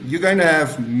reason, you're going to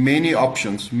have many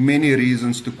options, many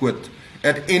reasons to quit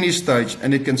at any stage,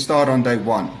 and it can start on day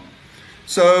 1.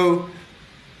 So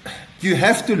you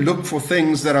have to look for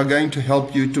things that are going to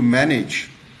help you to manage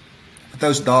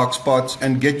those dark spots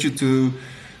and get you to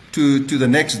the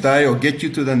next day, or get you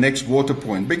to the next water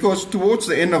point. Because towards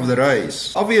the end of the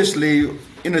race, obviously,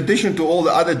 in addition to all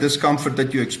the other discomfort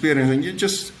that you experience, and you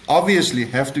just obviously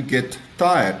have to get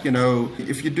tired. You know,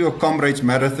 if you do a Comrades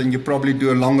Marathon, you probably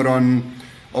do a long run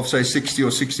of, say, 60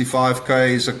 or 65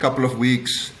 Ks a couple of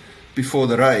weeks before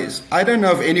the race. I don't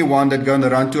know of anyone that's going to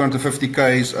run 250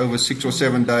 Ks over 6 or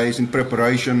 7 days in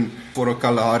preparation for a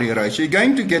Kalahari race. You're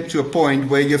going to get to a point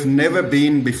where you've never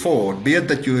been before, be it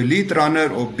that you're an elite runner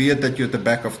or be it that you're at the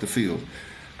back of the field.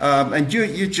 And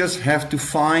you just have to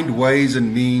find ways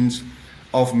and means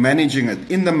of managing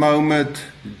it in the moment,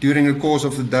 during the course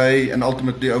of the day, and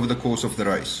ultimately over the course of the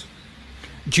race.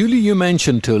 Julie, you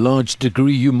mentioned to a large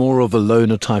degree you're more of a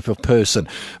loner type of person,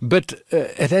 but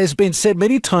it has been said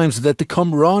many times that the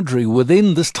camaraderie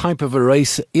within this type of a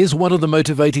race is one of the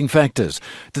motivating factors.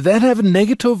 Did that have a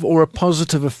negative or a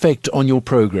positive effect on your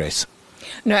progress?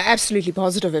 No, absolutely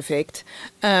positive effect.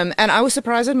 And I was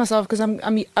surprised at myself because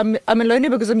I'm a loner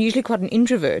because I'm usually quite an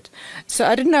introvert. So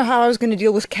I didn't know how I was going to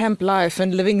deal with camp life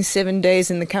and living 7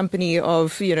 days in the company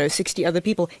of, 60 other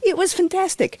people. It was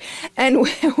fantastic. And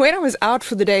when I was out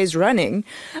for the days running,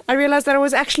 I realized that I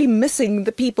was actually missing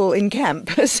the people in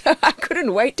camp. So I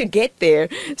couldn't wait to get there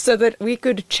so that we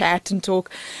could chat and talk.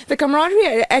 The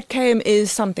camaraderie at KM is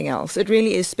something else. It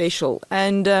really is special.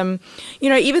 And,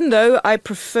 even though I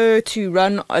prefer to run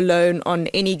run alone on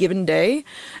any given day.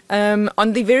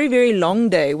 On the very, very long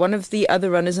day, one of the other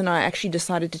runners and I actually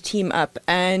decided to team up,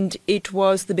 and it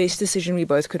was the best decision we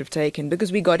both could have taken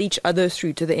because we got each other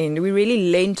through to the end. We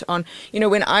really lent on,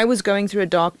 when I was going through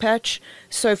a dark patch,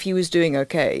 Sophie was doing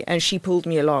okay, and she pulled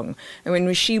me along. And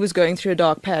when she was going through a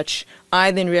dark patch,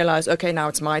 I then realized, okay, now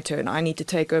it's my turn. I need to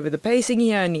take over the pacing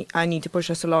here, and I need to push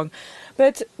us along.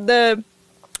 But the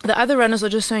other runners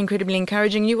are just so incredibly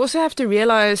encouraging. You also have to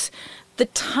realize the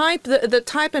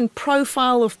type and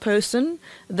profile of person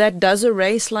that does a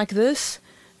race like this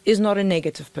is not a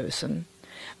negative person.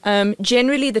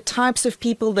 Generally, the types of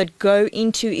people that go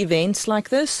into events like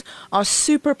this are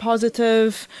super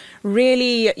positive,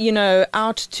 really,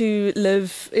 out to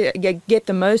live, get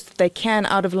the most they can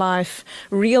out of life,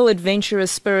 real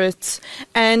adventurous spirits.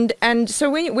 And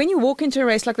so when you walk into a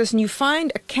race like this and you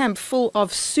find a camp full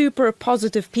of super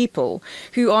positive people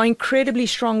who are incredibly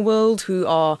strong-willed, who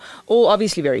are all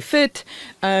obviously very fit,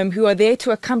 who are there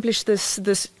to accomplish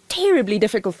this terribly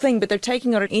difficult thing, but they're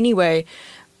taking it anyway.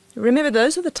 Remember,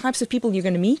 those are the types of people you're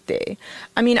going to meet there.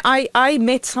 I mean, I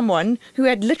met someone who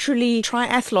had literally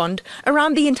triathloned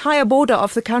around the entire border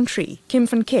of the country, Kim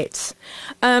van Kets.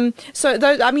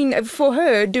 For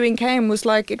her, doing KM was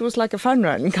like a fun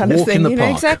run kind of thing. Walk in the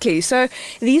park. Exactly. So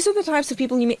these are the types of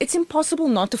people you meet. It's impossible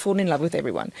not to fall in love with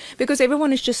everyone because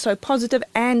everyone is just so positive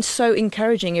and so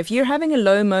encouraging. If you're having a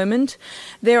low moment,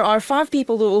 there are 5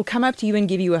 people that will come up to you and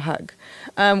give you a hug.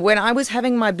 When I was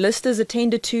having my blisters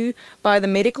attended to by the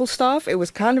medical staff, it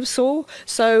was kind of sore.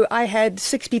 So I had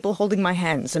 6 people holding my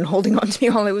hands and holding on to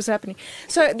me while it was happening.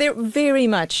 So they're very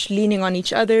much leaning on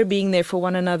each other, being there for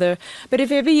one another. But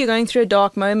if ever you're going through a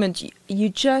dark moment, you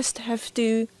just have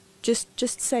to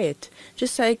just say it.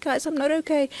 Just say, guys, I'm not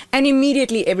okay. And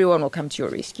immediately everyone will come to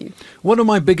your rescue. One of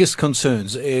my biggest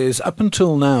concerns is up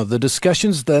until now, the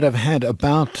discussions that I've had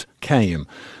about KM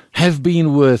have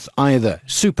been with either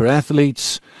super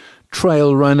athletes,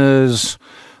 trail runners.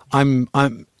 I'm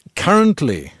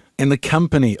currently in the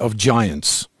company of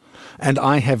giants, and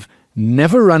I have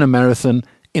never run a marathon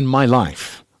in my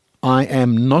life. I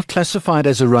am not classified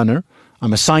as a runner.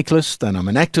 I'm a cyclist and I'm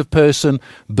an active person,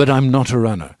 but I'm not a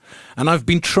runner. And I've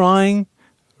been trying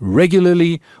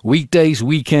regularly, weekdays,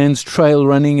 weekends, trail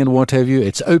running and what have you.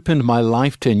 It's opened my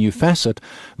life to a new facet.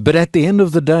 But at the end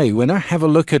of the day, when I have a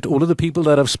look at all of the people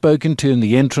that I've spoken to in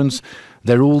the entrance,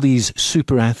 they're all these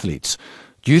super athletes.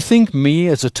 Do you think me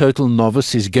as a total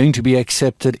novice is going to be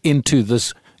accepted into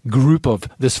this group of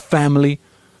this family?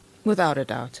 Without a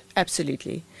doubt.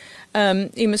 Absolutely.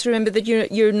 You must remember that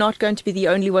you're not going to be the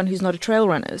only one who's not a trail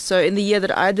runner. So in the year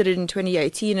that I did it in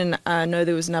 2018, and I know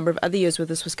there was a number of other years where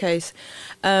this was case,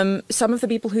 some of the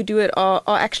people who do it are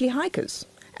actually hikers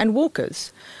and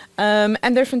walkers.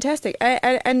 And they're fantastic.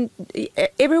 And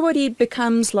everybody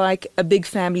becomes like a big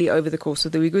family over the course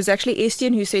of the week. It was actually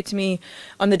Estienne who said to me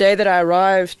on the day that I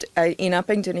arrived in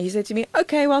Uppington, he said to me,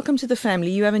 okay, welcome to the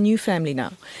family. You have a new family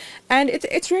now. And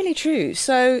it's really true.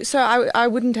 So I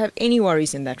wouldn't have any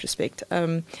worries in that respect.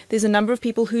 There's a number of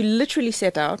people who literally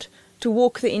set out to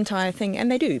walk the entire thing,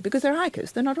 and they do, because they're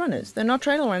hikers. They're not runners. They're not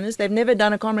trail runners. They've never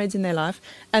done a comrades in their life,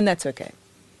 and that's okay.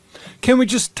 Can we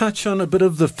just touch on a bit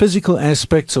of the physical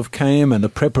aspects of KM and the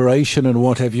preparation and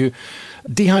what have you?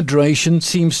 Dehydration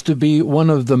seems to be one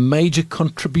of the major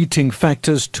contributing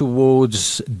factors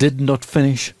towards did not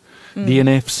finish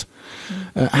DNFs.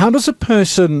 How does a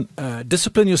person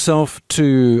discipline yourself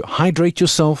to hydrate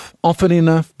yourself often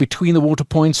enough between the water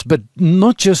points, but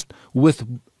not just with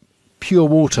pure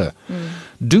water?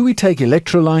 Do we take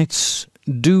electrolytes?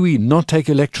 Do we not take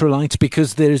electrolytes?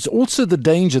 Because there is also the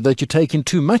danger that you're taking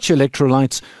too much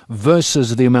electrolytes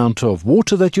versus the amount of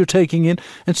water that you're taking in,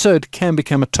 and so it can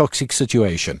become a toxic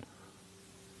situation.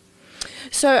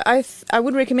 So I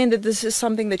would recommend that this is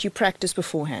something that you practice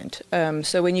beforehand.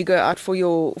 So when you go out for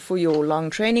your long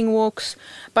training walks,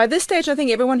 by this stage I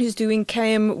think everyone who's doing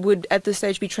KM would at this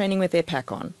stage be training with their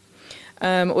pack on.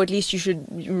 Or at least you should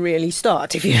really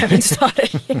start if you haven't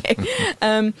started yet.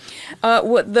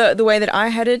 The way that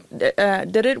I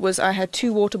did it was I had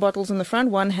 2 water bottles in the front.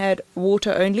 One had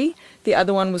water only. The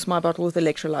other one was my bottle with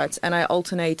electrolytes, and I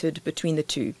alternated between the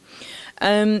 2.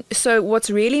 So what's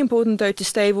really important, though, to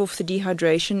stave off the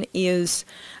dehydration is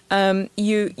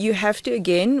you have to,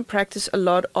 again, practice a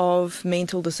lot of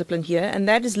mental discipline here, and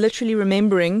that is literally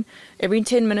remembering every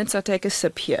 10 minutes I take a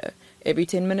sip here. Every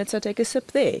 10 minutes I take a sip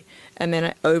there, and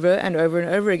then over and over and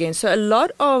over again. So a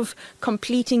lot of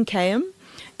completing KM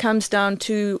comes down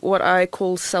to what I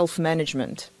call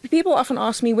self-management. People often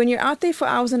ask me, when you're out there for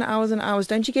hours and hours and hours,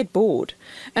 don't you get bored?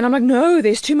 And I'm like, no,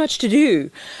 there's too much to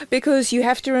do. Because you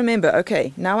have to remember,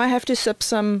 okay, now I have to sip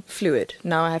some fluid.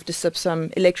 Now I have to sip some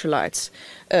electrolytes.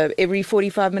 Every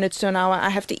 45 minutes to an hour, I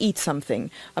have to eat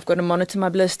something. I've got to monitor my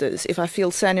blisters. If I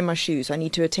feel sand in my shoes, I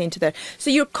need to attend to that. So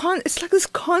it's like this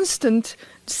constant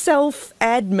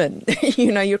self-admin.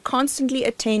 You're constantly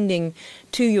attending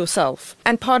to yourself.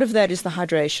 And part of that is the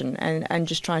hydration and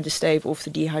just trying to stave off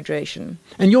the dehydration.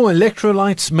 And your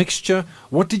electrolytes mixture,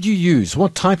 what did you use?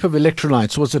 What type of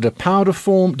electrolytes? Was it a powder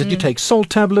form? Did you take salt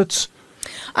tablets?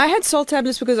 I had salt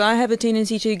tablets because I have a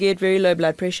tendency to get very low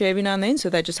blood pressure every now and then, so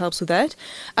that just helps with that.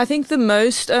 I think the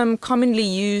most commonly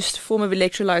used form of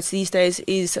electrolytes these days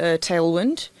is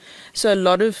Tailwind. So a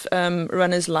lot of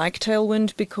runners like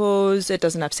Tailwind because it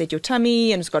doesn't upset your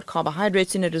tummy and it's got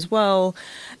carbohydrates in it as well.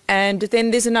 And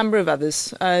then there's a number of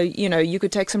others. You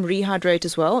could take some Rehydrate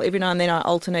as well. Every now and then I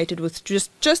alternated with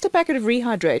just a packet of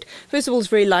Rehydrate. First of all, it's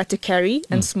very light to carry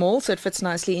and small, so it fits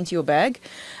nicely into your bag.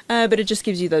 But it just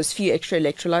gives you those few extra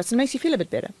electrolytes and makes you feel a bit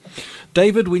better.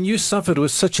 David, when you suffered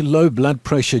with such low blood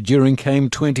pressure during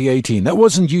CAIM 2018, that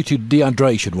wasn't due to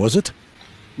dehydration, was it?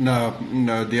 No,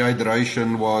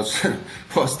 dehydration was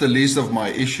the least of my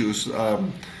issues.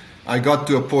 I got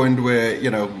to a point where,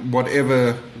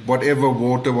 whatever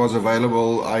water was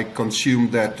available, I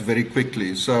consumed that very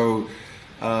quickly. So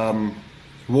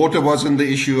water wasn't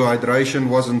the issue, hydration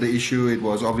wasn't the issue. It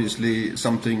was obviously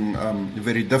something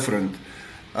very different.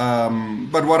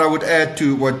 But what I would add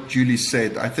to what Julie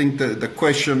said, I think the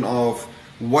question of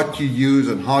what you use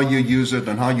and how you use it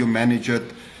and how you manage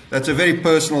it, that's a very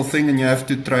personal thing, and you have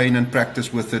to train and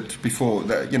practice with it before.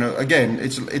 Again,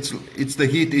 it's the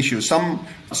heat issue.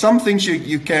 Some things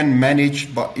you can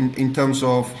manage, but in terms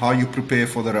of how you prepare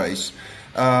for the race.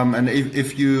 And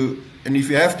if you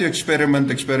have to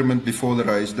experiment before the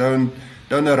race. Don't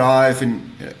arrive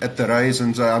at the race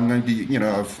and say, I'm going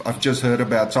to, I've just heard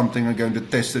about something, I'm going to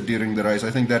test it during the race.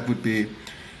 I think that would be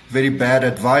very bad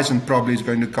advice and probably is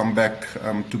going to come back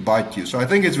to bite you. So I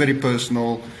think it's very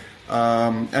personal.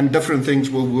 And different things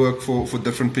will work for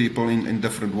different people in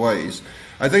different ways.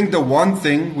 I think the one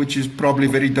thing which is probably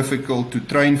very difficult to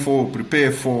train for,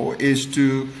 prepare for, is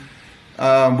to,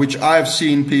 which I've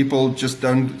seen people just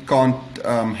can't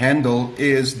handle,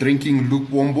 is drinking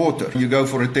lukewarm water. You go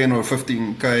for a 10 or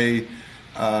 15K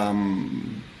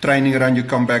training run, you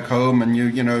come back home and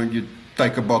you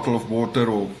take a bottle of water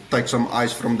or take some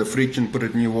ice from the fridge and put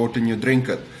it in your water and you drink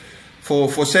it. For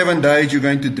 7 days, you're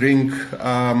going to drink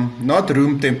not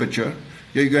room temperature.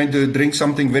 You're going to drink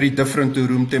something very different to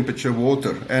room temperature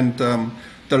water. And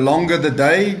the longer the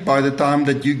day, by the time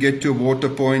that you get to a water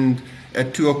point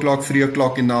at 2 o'clock, 3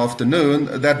 o'clock in the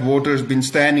afternoon, that water has been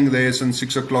standing there since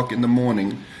 6 o'clock in the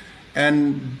morning.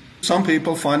 And some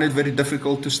people find it very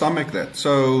difficult to stomach that.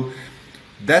 So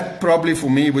that probably for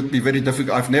me would be very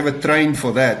difficult. I've never trained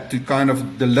for that, to kind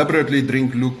of deliberately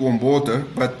drink lukewarm water.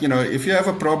 But, if you have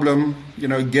a problem,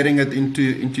 getting it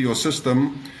into your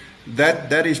system,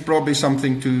 that is probably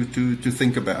something to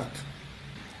think about.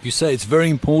 You say it's very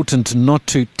important not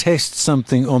to test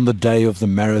something on the day of the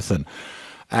marathon.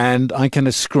 And I can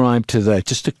ascribe to that.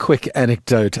 Just a quick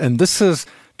anecdote. And this is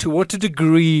to what a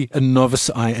degree a novice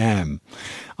I am.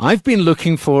 I've been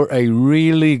looking for a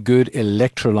really good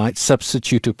electrolyte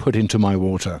substitute to put into my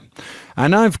water.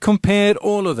 And I've compared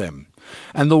all of them.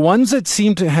 And the ones that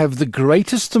seem to have the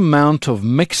greatest amount of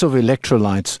mix of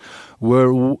electrolytes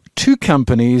were two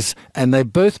companies, and they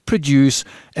both produce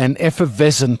an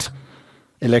effervescent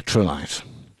electrolyte.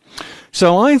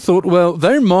 So I thought, well,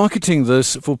 they're marketing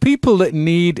this for people that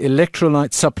need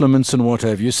electrolyte supplements and what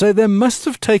have you. So they must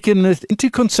have taken it into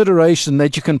consideration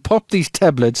that you can pop these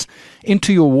tablets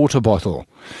into your water bottle.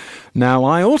 Now,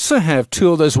 I also have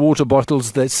two of those water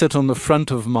bottles that sit on the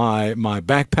front of my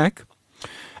backpack.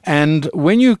 And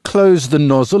when you close the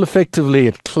nozzle, effectively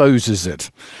it closes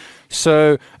it.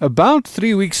 So about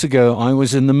 3 weeks ago, I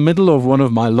was in the middle of one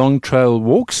of my long trail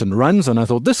walks and runs, and I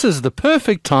thought this is the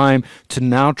perfect time to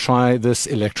now try this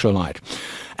electrolyte.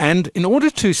 And in order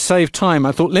to save time,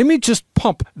 I thought, let me just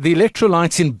pop the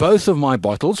electrolytes in both of my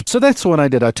bottles. So that's what I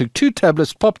did. I took 2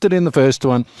 tablets, popped it in the first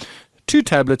one, 2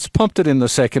 tablets, popped it in the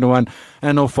second one,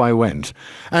 and off I went.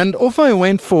 And off I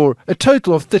went for a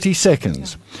total of 30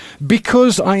 seconds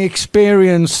because I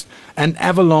experienced an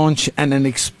avalanche and an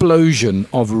explosion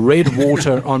of red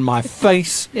water on my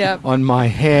face, on my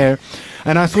hair.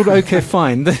 And I thought, okay,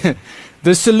 fine.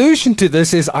 The solution to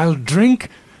this is I'll drink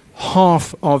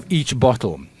half of each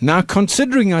bottle. Now,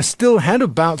 considering I still had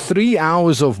about 3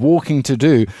 hours of walking to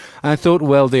do, I thought,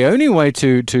 well, the only way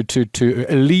to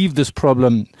alleviate this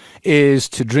problem is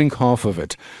to drink half of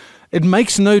it. It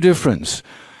makes no difference.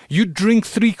 You drink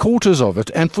 3/4 of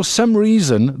it, and for some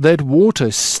reason, that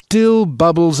water still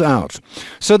bubbles out.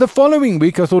 So the following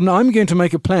week, I thought, no, I'm going to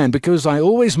make a plan, because I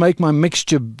always make my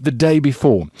mixture the day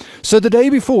before. So the day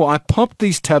before, I popped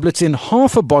these tablets in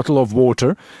half a bottle of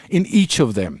water in each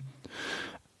of them.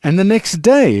 And the next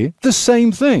day, the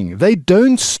same thing. They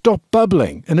don't stop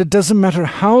bubbling. And it doesn't matter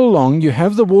how long you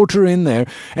have the water in there.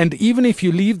 And even if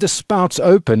you leave the spouts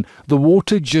open, the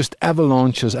water just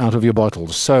avalanches out of your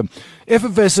bottles. So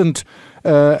effervescent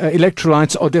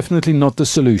electrolytes are definitely not the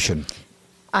solution.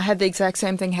 I had the exact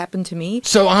same thing happen to me.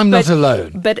 So I'm not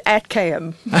alone. But at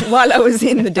KM, while I was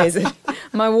in the desert,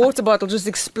 my water bottle just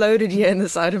exploded here in the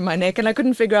side of my neck, and I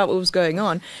couldn't figure out what was going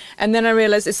on. And then I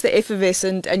realized it's the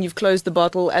effervescent, and you've closed the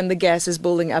bottle, and the gas is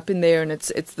building up in there, and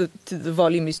it's the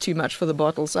volume is too much for the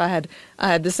bottle. So I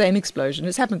had the same explosion.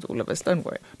 It's happened to all of us. Don't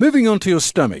worry. Moving on to your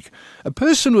stomach, a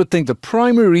person would think the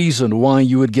primary reason why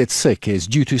you would get sick is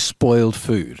due to spoiled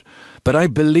food. But I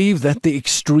believe that the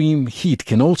extreme heat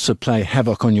can also play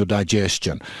havoc on your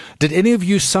digestion. Did any of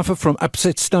you suffer from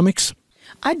upset stomachs?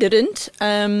 I didn't.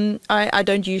 I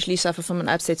don't usually suffer from an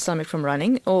upset stomach from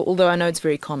running, although I know it's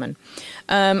very common.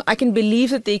 I can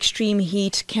believe that the extreme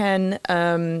heat can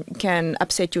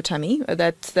upset your tummy.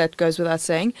 That goes without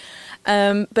saying.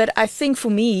 But I think for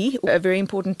me, a very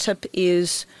important tip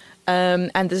is,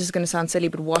 and this is going to sound silly,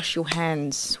 but wash your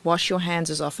hands. Wash your hands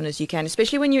as often as you can,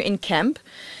 especially when you're in camp.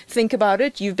 Think about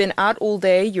it. You've been out all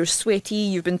day. You're sweaty.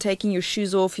 You've been taking your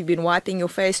shoes off. You've been wiping your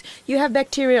face. You have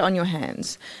bacteria on your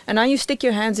hands. And now you stick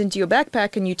your hands into your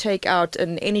backpack and you take out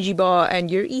an energy bar and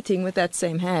you're eating with that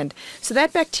same hand. So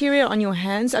that bacteria on your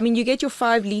hands, I mean, you get your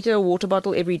 5-liter water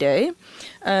bottle every day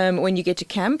when you get to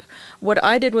camp. What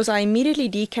I did was I immediately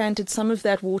decanted some of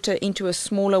that water into a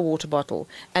smaller water bottle,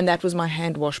 and that was my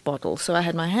hand wash bottle. So I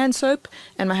had my hand soap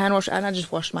and my hand wash, and I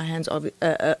just washed my hands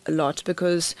a lot,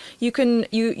 because you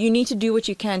need to do what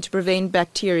you can to prevent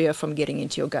bacteria from getting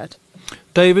into your gut.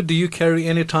 David, do you carry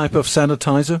any type of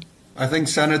sanitizer? I think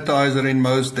sanitizer in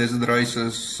most desert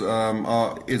races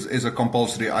is a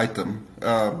compulsory item.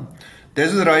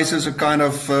 Desert races are kind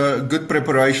of good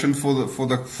preparation for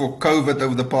COVID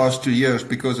over the past 2 years,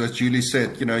 because, as Julie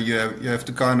said, you have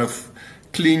to kind of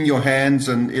clean your hands,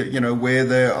 and where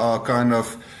there are kind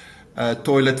of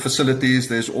toilet facilities,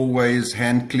 there's always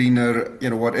hand cleaner,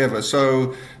 whatever.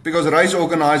 So, because race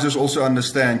organizers also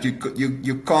understand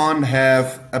you can't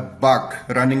have a bug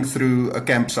running through a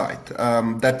campsite.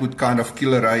 That would kind of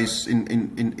kill a race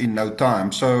in no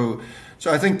time. So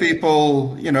I think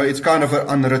people, it's kind of an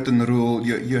unwritten rule.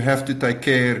 You have to take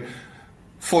care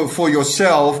for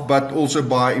yourself, but also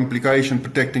by implication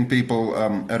protecting people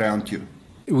around you.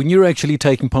 When you're actually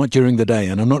taking part during the day,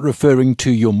 and I'm not referring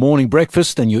to your morning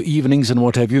breakfast and your evenings and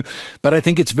what have you, but I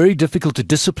think it's very difficult to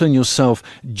discipline yourself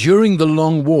during the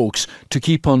long walks to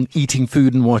keep on eating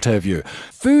food and what have you.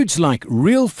 Foods like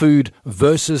real food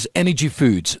versus energy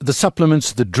foods, the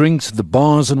supplements, the drinks, the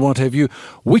bars and what have you,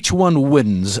 which one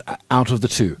wins out of the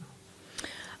two?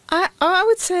 I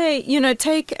would say,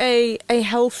 take a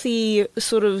healthy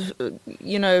sort of,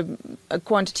 a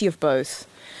quantity of both.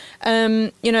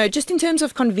 Just in terms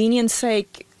of convenience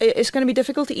sake, it's going to be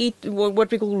difficult to eat what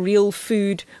we call real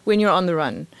food when you're on the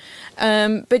run.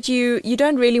 But you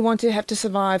don't really want to have to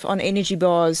survive on energy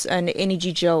bars and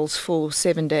energy gels for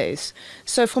 7 days.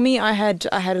 So for me, I had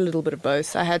a little bit of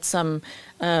both. I had some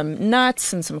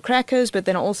nuts and some crackers, but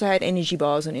then I also had energy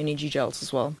bars and energy gels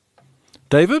as well.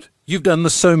 David, you've done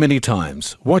this so many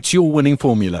times. What's your winning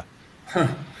formula?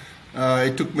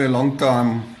 It took me a long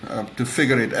time to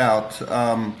figure it out.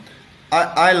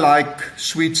 I like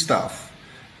sweet stuff,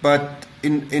 but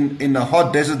in a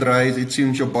hot desert race, it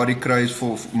seems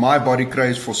my body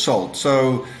craves for salt.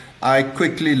 So I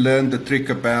quickly learned the trick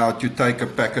about you take a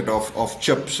packet of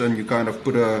chips and you kind of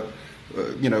put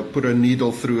a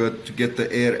needle through it to get the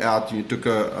air out, and you took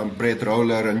a bread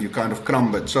roller and you kind of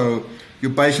crumb it. So you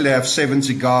basically have 7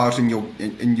 cigars in your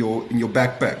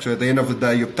backpack. So at the end of the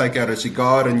day, you take out a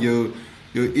cigar and you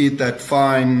eat that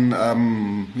fine,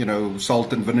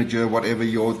 salt and vinegar, whatever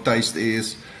your taste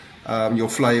is, your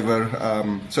flavor.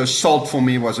 So salt for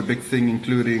me was a big thing,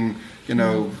 including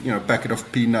packet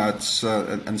of peanuts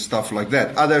and stuff like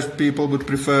that. Other people would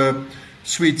prefer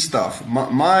sweet stuff.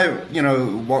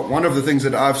 One of the things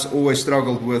that I've always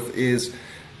struggled with is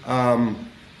I've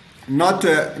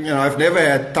never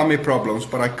had tummy problems,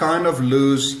 but I kind of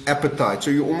lose appetite.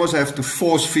 So you almost have to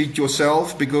force feed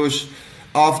yourself, because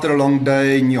after a long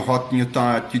day and you're hot and you're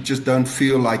tired, you just don't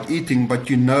feel like eating, but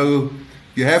you know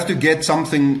you have to get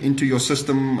something into your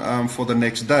system for the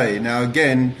next day. Now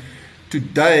again,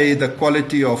 today the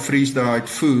quality of freeze-dried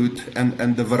food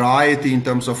and the variety in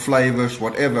terms of flavors,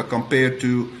 whatever, compared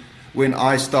to when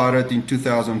I started in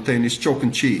 2010 is chalk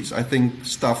and cheese. I think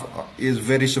stuff is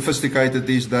very sophisticated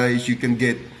these days. You can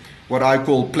get what I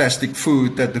call plastic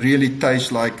food that really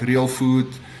tastes like real food.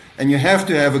 And you have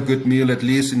to have a good meal at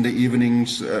least in the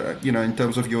evenings, in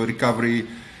terms of your recovery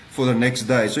for the next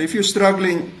day. So if you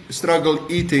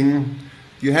struggle eating,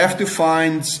 you have to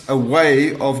find a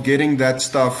way of getting that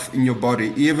stuff in your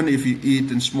body, even if you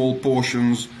eat in small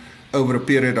portions over a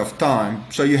period of time.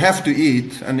 So you have to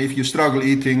eat, and if you struggle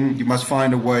eating, you must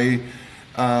find a way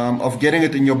of getting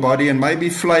it in your body, and maybe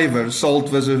flavor, salt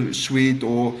versus sweet,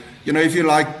 or if you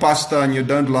like pasta and you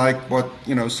don't like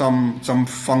some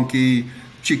funky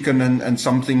chicken and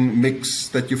something mix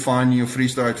that you find in your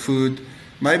freeze-dried food,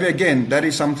 maybe again that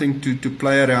is something to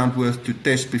play around with, to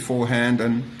test beforehand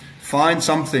and find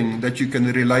something that you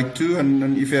can relate to.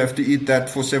 And if you have to eat that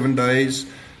for 7 days,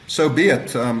 so be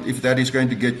it, if that is going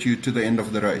to get you to the end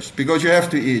of the race. Because you have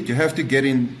to eat, you have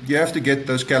to get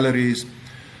those calories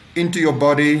into your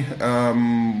body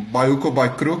by hook or by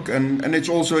crook. And it's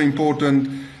also important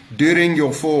during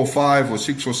your 4 or 5 or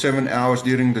 6 or 7 hours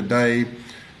during the day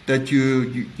that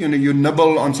you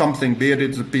nibble on something, be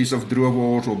it a piece of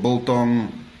droewors or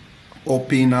biltong or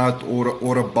peanut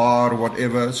or a bar or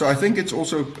whatever. So I think it's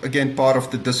also, again, part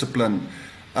of the discipline.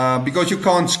 Because you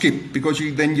can't skip, because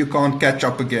then you can't catch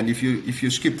up again. If you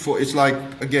skip it's like,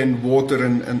 again, water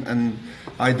and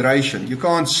hydration. You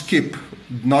can't skip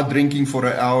not drinking for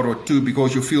an hour or 2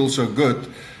 because you feel so good.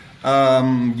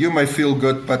 You may feel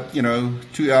good, but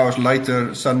 2 hours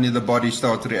later, suddenly the body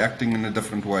starts reacting in a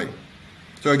different way.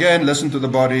 So again, listen to the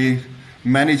body,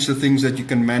 manage the things that you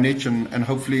can manage, and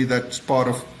hopefully that's part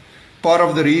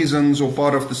of the reasons or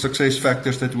part of the success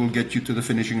factors that will get you to the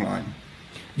finishing line.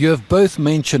 You have both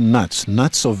mentioned nuts.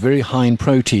 Nuts are very high in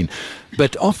protein,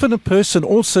 but often a person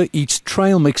also eats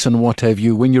trail mix and what have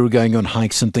you when you're going on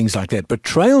hikes and things like that. But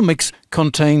trail mix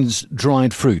contains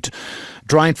dried fruit.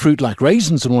 Dried fruit like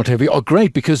raisins and what have you are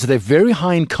great because they're very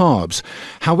high in carbs.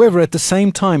 However, at the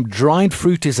same time, dried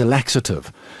fruit is a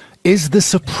laxative. Is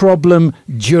this a problem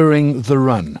during the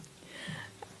run?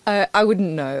 I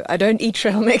wouldn't know. I don't eat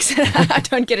trail mix. I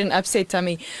don't get an upset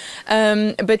tummy.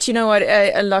 But you know what?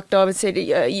 Like David said,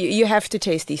 you have to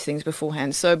taste these things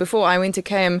beforehand. So before I went to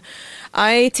KM,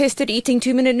 I tested eating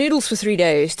 2-minute noodles for 3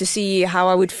 days to see how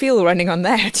I would feel running on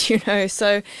that,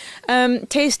 So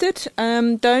taste it.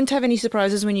 Don't have any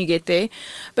surprises when you get there.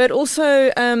 But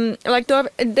also, like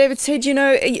David said,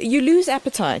 you lose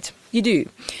appetite. You do.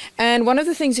 And one of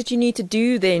the things that you need to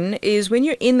do then is when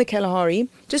you're in the Kalahari,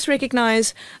 just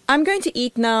recognize, I'm going to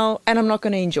eat now and I'm not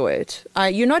going to enjoy it.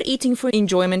 You're not eating for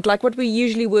enjoyment like what we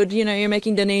usually would. You're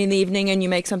making dinner in the evening and you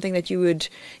make something that you would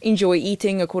enjoy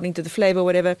eating according to the flavor,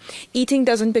 whatever. Eating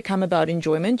doesn't become about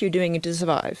enjoyment. You're doing it to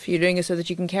survive. You're doing it so that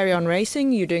you can carry on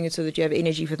racing. You're doing it so that you have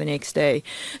energy for the next day.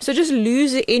 So just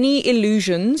lose any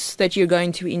illusions that you're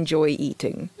going to enjoy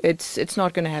eating. It's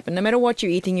not going to happen. No matter what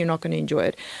you're eating, you're not going to enjoy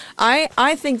it.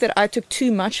 I think that I took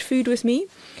too much food with me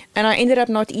and I ended up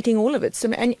not eating all of it.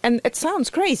 So, and it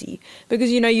sounds crazy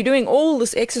because, you're doing all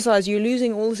this exercise, you're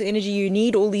losing all this energy, you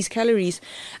need all these calories.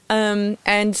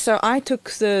 And so I took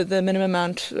the minimum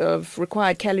amount of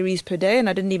required calories per day and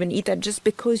I didn't even eat that just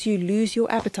because you lose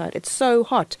your appetite. It's so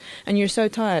hot and you're so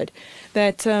tired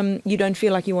that you don't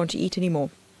feel like you want to eat anymore.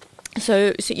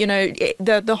 So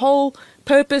the whole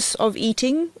purpose of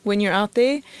eating when you're out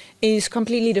there is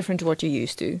completely different to what you're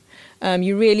used to.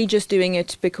 You're really just doing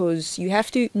it because you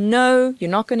have to. No, you're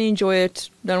not going to enjoy it.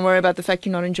 Don't worry about the fact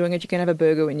you're not enjoying it. You can have a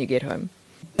burger when you get home.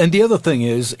 And the other thing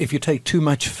is, if you take too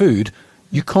much food,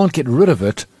 you can't get rid of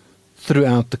it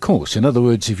throughout the course. In other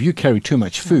words, if you carry too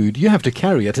much food, you have to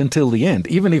carry it until the end.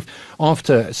 Even if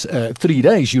after 3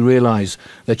 days you realize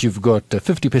that you've got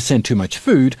 50% too much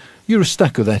food, you're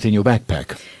stuck with that in your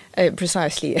backpack.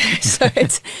 Precisely. So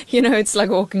it's like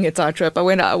walking a tightrope.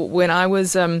 When I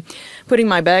was putting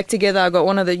my bag together, I got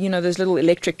one of the those little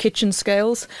electric kitchen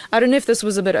scales. I don't know if this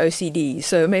was a bit OCD,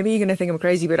 so maybe you're going to think I'm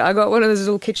crazy, but I got one of those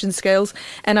little kitchen scales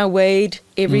and I weighed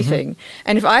everything. Mm-hmm.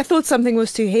 And if I thought something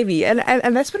was too heavy, and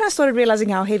that's when I started realizing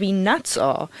how heavy nuts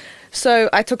are. So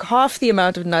I took half the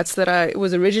amount of nuts that I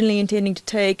was originally intending to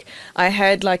take. I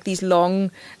had like these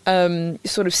long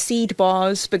sort of seed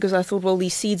bars because I thought, well,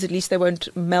 these seeds, at least they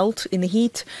won't melt in the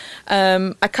heat.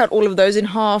 I cut all of those in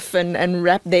half and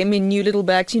wrapped them in new little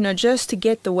bags, just to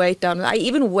get the weight down. I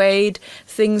even weighed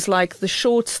things like the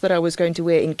shorts that I was going to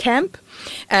wear in camp.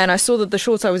 And I saw that the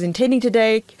shorts I was intending to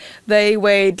take, they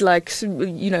weighed like,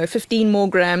 15 more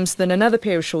grams than another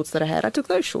pair of shorts that I had. I took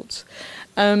those shorts.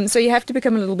 So you have to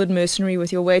become a little bit mercenary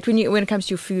with your weight when it comes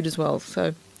to your food as well.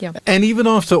 So, yeah. And even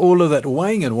after all of that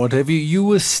weighing and what have you, you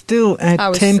were still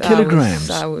at 10 kilograms.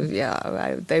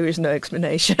 There is no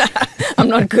explanation. I'm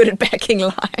not good at backing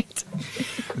light.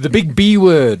 The big B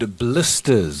word,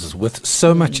 blisters, with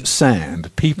so much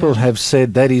sand. People have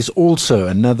said that is also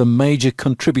another major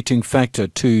contributing factor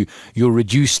to your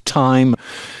reduced time.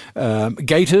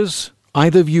 Gaiters,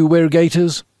 either of you wear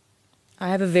gaiters? I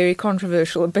have a very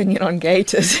controversial opinion on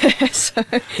gaiters.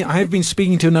 I have been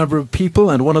speaking to a number of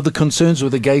people, and one of the concerns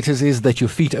with the gaiters is that your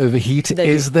feet overheat.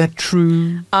 Is that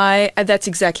true? That's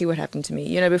exactly what happened to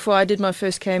me. Before I did my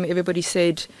first came, everybody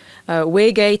said,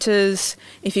 wear gaiters.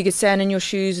 If you get sand in your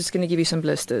shoes, it's going to give you some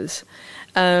blisters.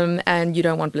 And you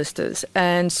don't want blisters.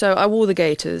 And so I wore the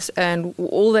gaiters, and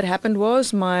all that happened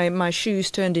was my shoes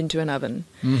turned into an oven.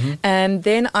 Mm-hmm. And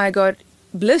then I got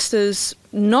blisters,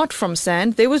 not from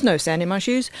sand. There was no sand in my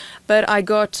shoes, but I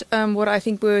got what I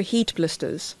think were heat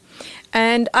blisters.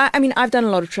 And I've done a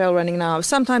lot of trail running now.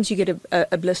 Sometimes you get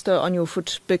a blister on your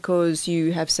foot because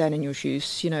you have sand in your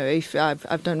shoes. If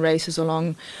I've done races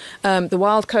along the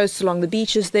wild coast, along the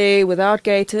beaches there without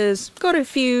gaiters, got a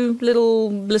few little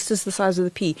blisters the size of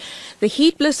the pea. The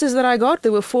heat blisters that I got,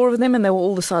 there were 4 of them, and they were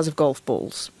all the size of golf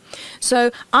balls.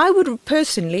 So I would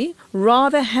personally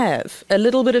rather have a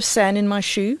little bit of sand in my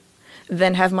shoe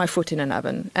than have my foot in an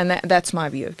oven. And that's my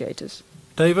view of gaiters.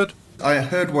 David? I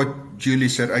heard what Julie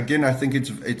said. Again, I think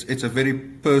it's a very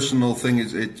personal thing.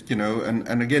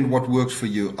 And again, what works for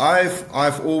you.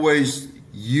 I've always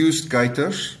used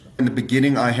gaiters. In the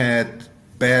beginning, I had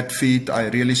bad feet. I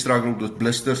really struggled with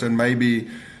blisters, and maybe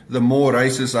the more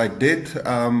races I did,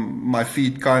 my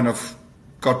feet kind of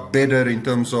got better in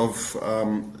terms of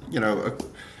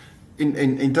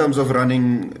in terms of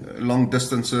running long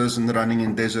distances and running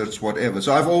in deserts, whatever.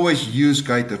 So I've always used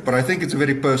gaiters, but I think it's a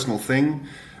very personal thing.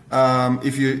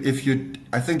 If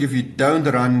you don't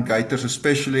run gaiters,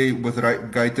 especially with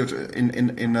gaiters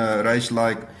in a race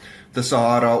like the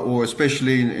Sahara, or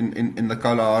especially in the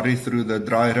Kalahari through the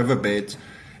dry riverbeds,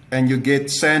 and you get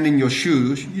sand in your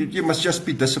shoes, you must just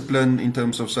be disciplined in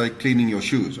terms of, say, cleaning your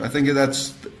shoes. I think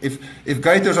that's if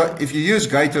you use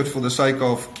gaiters for the sake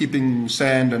of keeping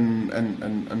sand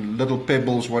and little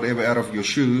pebbles, whatever, out of your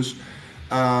shoes,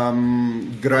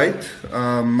 great.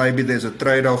 Maybe there's a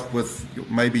trade-off with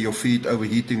maybe your feet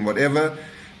overheating, whatever.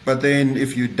 But then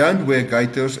if you don't wear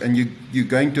gaiters and you're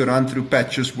going to run through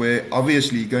patches where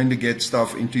obviously you're going to get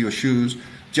stuff into your shoes,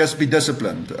 just be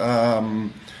disciplined.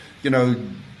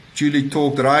 Julie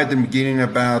talked right at the beginning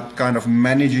about kind of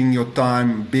managing your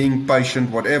time, being patient,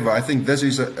 whatever. I think this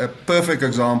is a perfect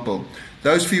example.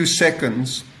 Those few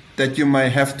seconds that you may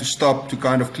have to stop to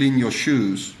kind of clean your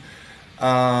shoes,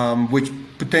 which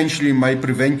potentially may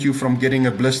prevent you from getting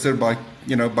a blister by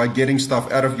getting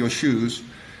stuff out of your shoes.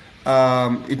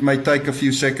 It may take a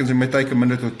few seconds, it may take a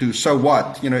minute or two. So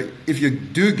what? If you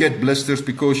do get blisters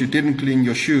because you didn't clean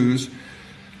your shoes,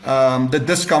 the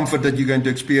discomfort that you're going to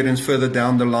experience further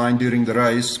down the line during the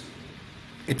race,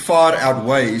 it far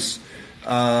outweighs,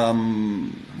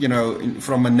 from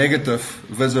a negative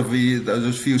vis-a-vis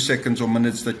those few seconds or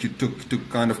minutes that you took to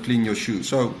kind of clean your shoes.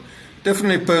 So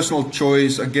definitely personal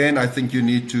choice. Again, I think you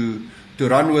need to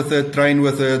run with it, train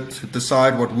with it,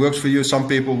 decide what works for you. Some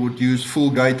people would use full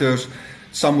gaiters.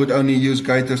 Some would only use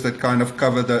gaiters that kind of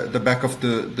cover the back of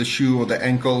the shoe or the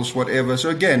ankles, whatever. So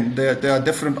again, there are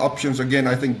different options. Again,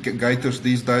 I think gaiters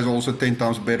these days are also 10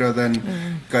 times better than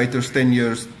gaiters 10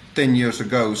 years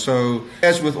ago. So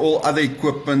as with all other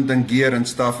equipment and gear and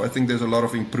stuff, I think there's a lot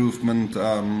of improvement.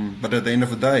 But at the end of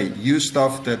the day, use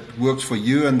stuff that works for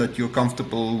you and that you're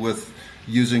comfortable with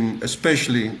using,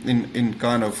 especially in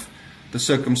kind of the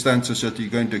circumstances that you're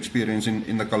going to experience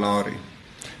in the Kalahari.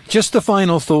 Just a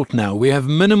final thought now. We have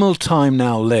minimal time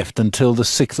now left until the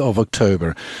 6th of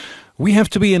October. We have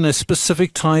to be in a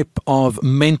specific type of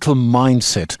mental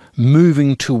mindset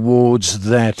moving towards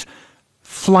that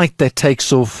flight that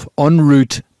takes off en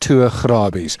route to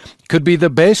Agrabis. Could be the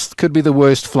best, could be the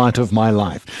worst flight of my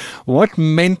life. What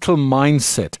mental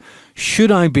mindset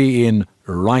should I be in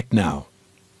right now?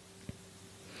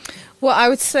 Well, I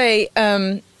would say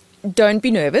don't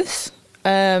be nervous.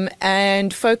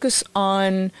 And focus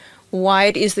on why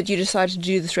it is that you decided to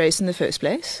do this race in the first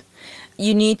place.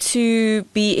 You need to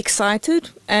be excited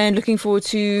and looking forward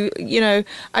to, I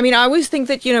always think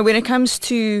that, when it comes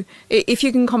to, if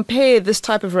you can compare this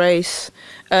type of race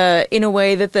in a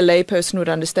way that the layperson would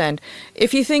understand.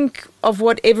 If you think of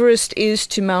what Everest is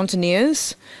to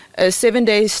mountaineers, a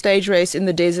 7-day stage race in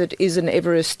the desert is an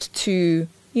Everest to,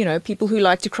 people who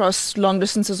like to cross long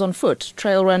distances on foot,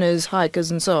 trail runners,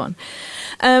 hikers, and so on.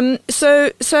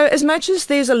 So as much as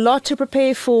there's a lot to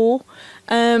prepare for,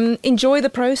 enjoy the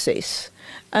process.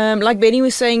 Like Benny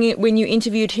was saying when you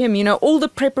interviewed him, all the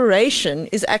preparation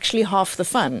is actually half the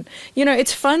fun.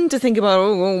 It's fun to think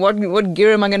about what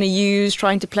gear am I going to use,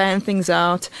 trying to plan things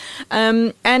out.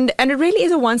 And it really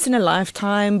is a once in a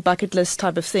lifetime bucket list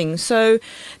type of thing. So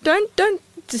don't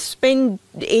spend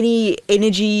any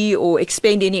energy or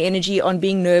expend any energy on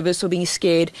being nervous or being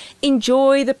scared.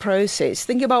 Enjoy the process.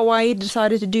 Think about why you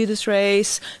decided to do this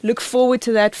race. Look forward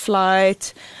to that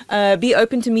flight. Be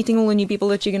open to meeting all the new people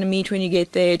that you're going to meet when you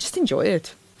get there. Just enjoy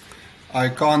it. I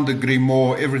can't agree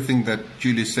more. Everything that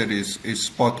Julie said is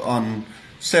spot on.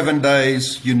 7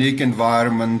 days, unique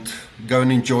environment. Go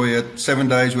and enjoy it. 7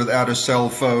 days without a cell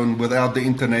phone, without the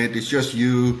internet. It's just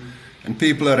you and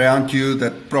people around you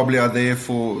that probably are there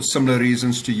for similar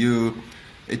reasons to you.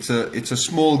 It's a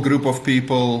small group of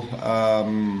people.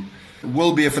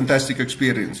 Will be a fantastic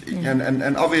experience.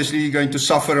 And obviously you're going to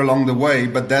suffer along the way,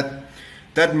 but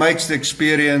that makes the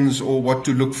experience, or what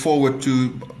to look forward to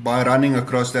by running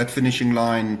across that finishing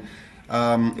line,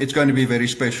 it's going to be very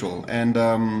special. And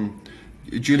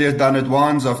Julie has done it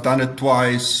once, I've done it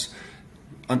twice.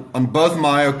 On both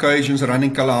my occasions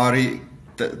running Kalahari,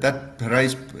 that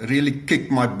race really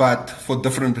kicked my butt for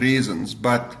different reasons.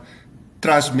 But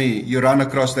trust me, you run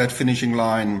across that finishing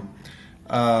line,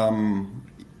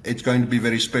 it's going to be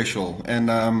very special. And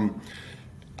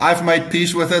I've made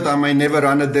peace with it. I may never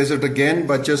run a desert again,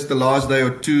 but just the last day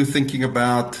or two thinking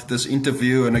about this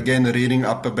interview and again reading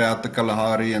up about the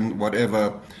Kalahari and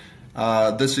whatever,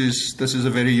 this is a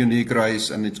very unique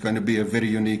race, and it's going to be a very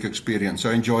unique experience.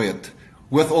 So enjoy it,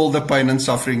 with all the pain and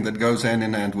suffering that goes hand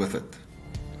in hand with it.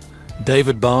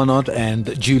 David Barnard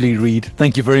and Julie Reid,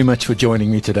 thank you very much for joining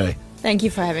me today. Thank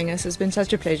you for having us. It's been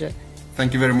such a pleasure.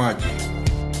 Thank you very much.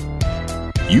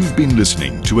 You've been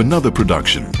listening to another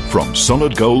production from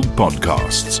Solid Gold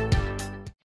Podcasts.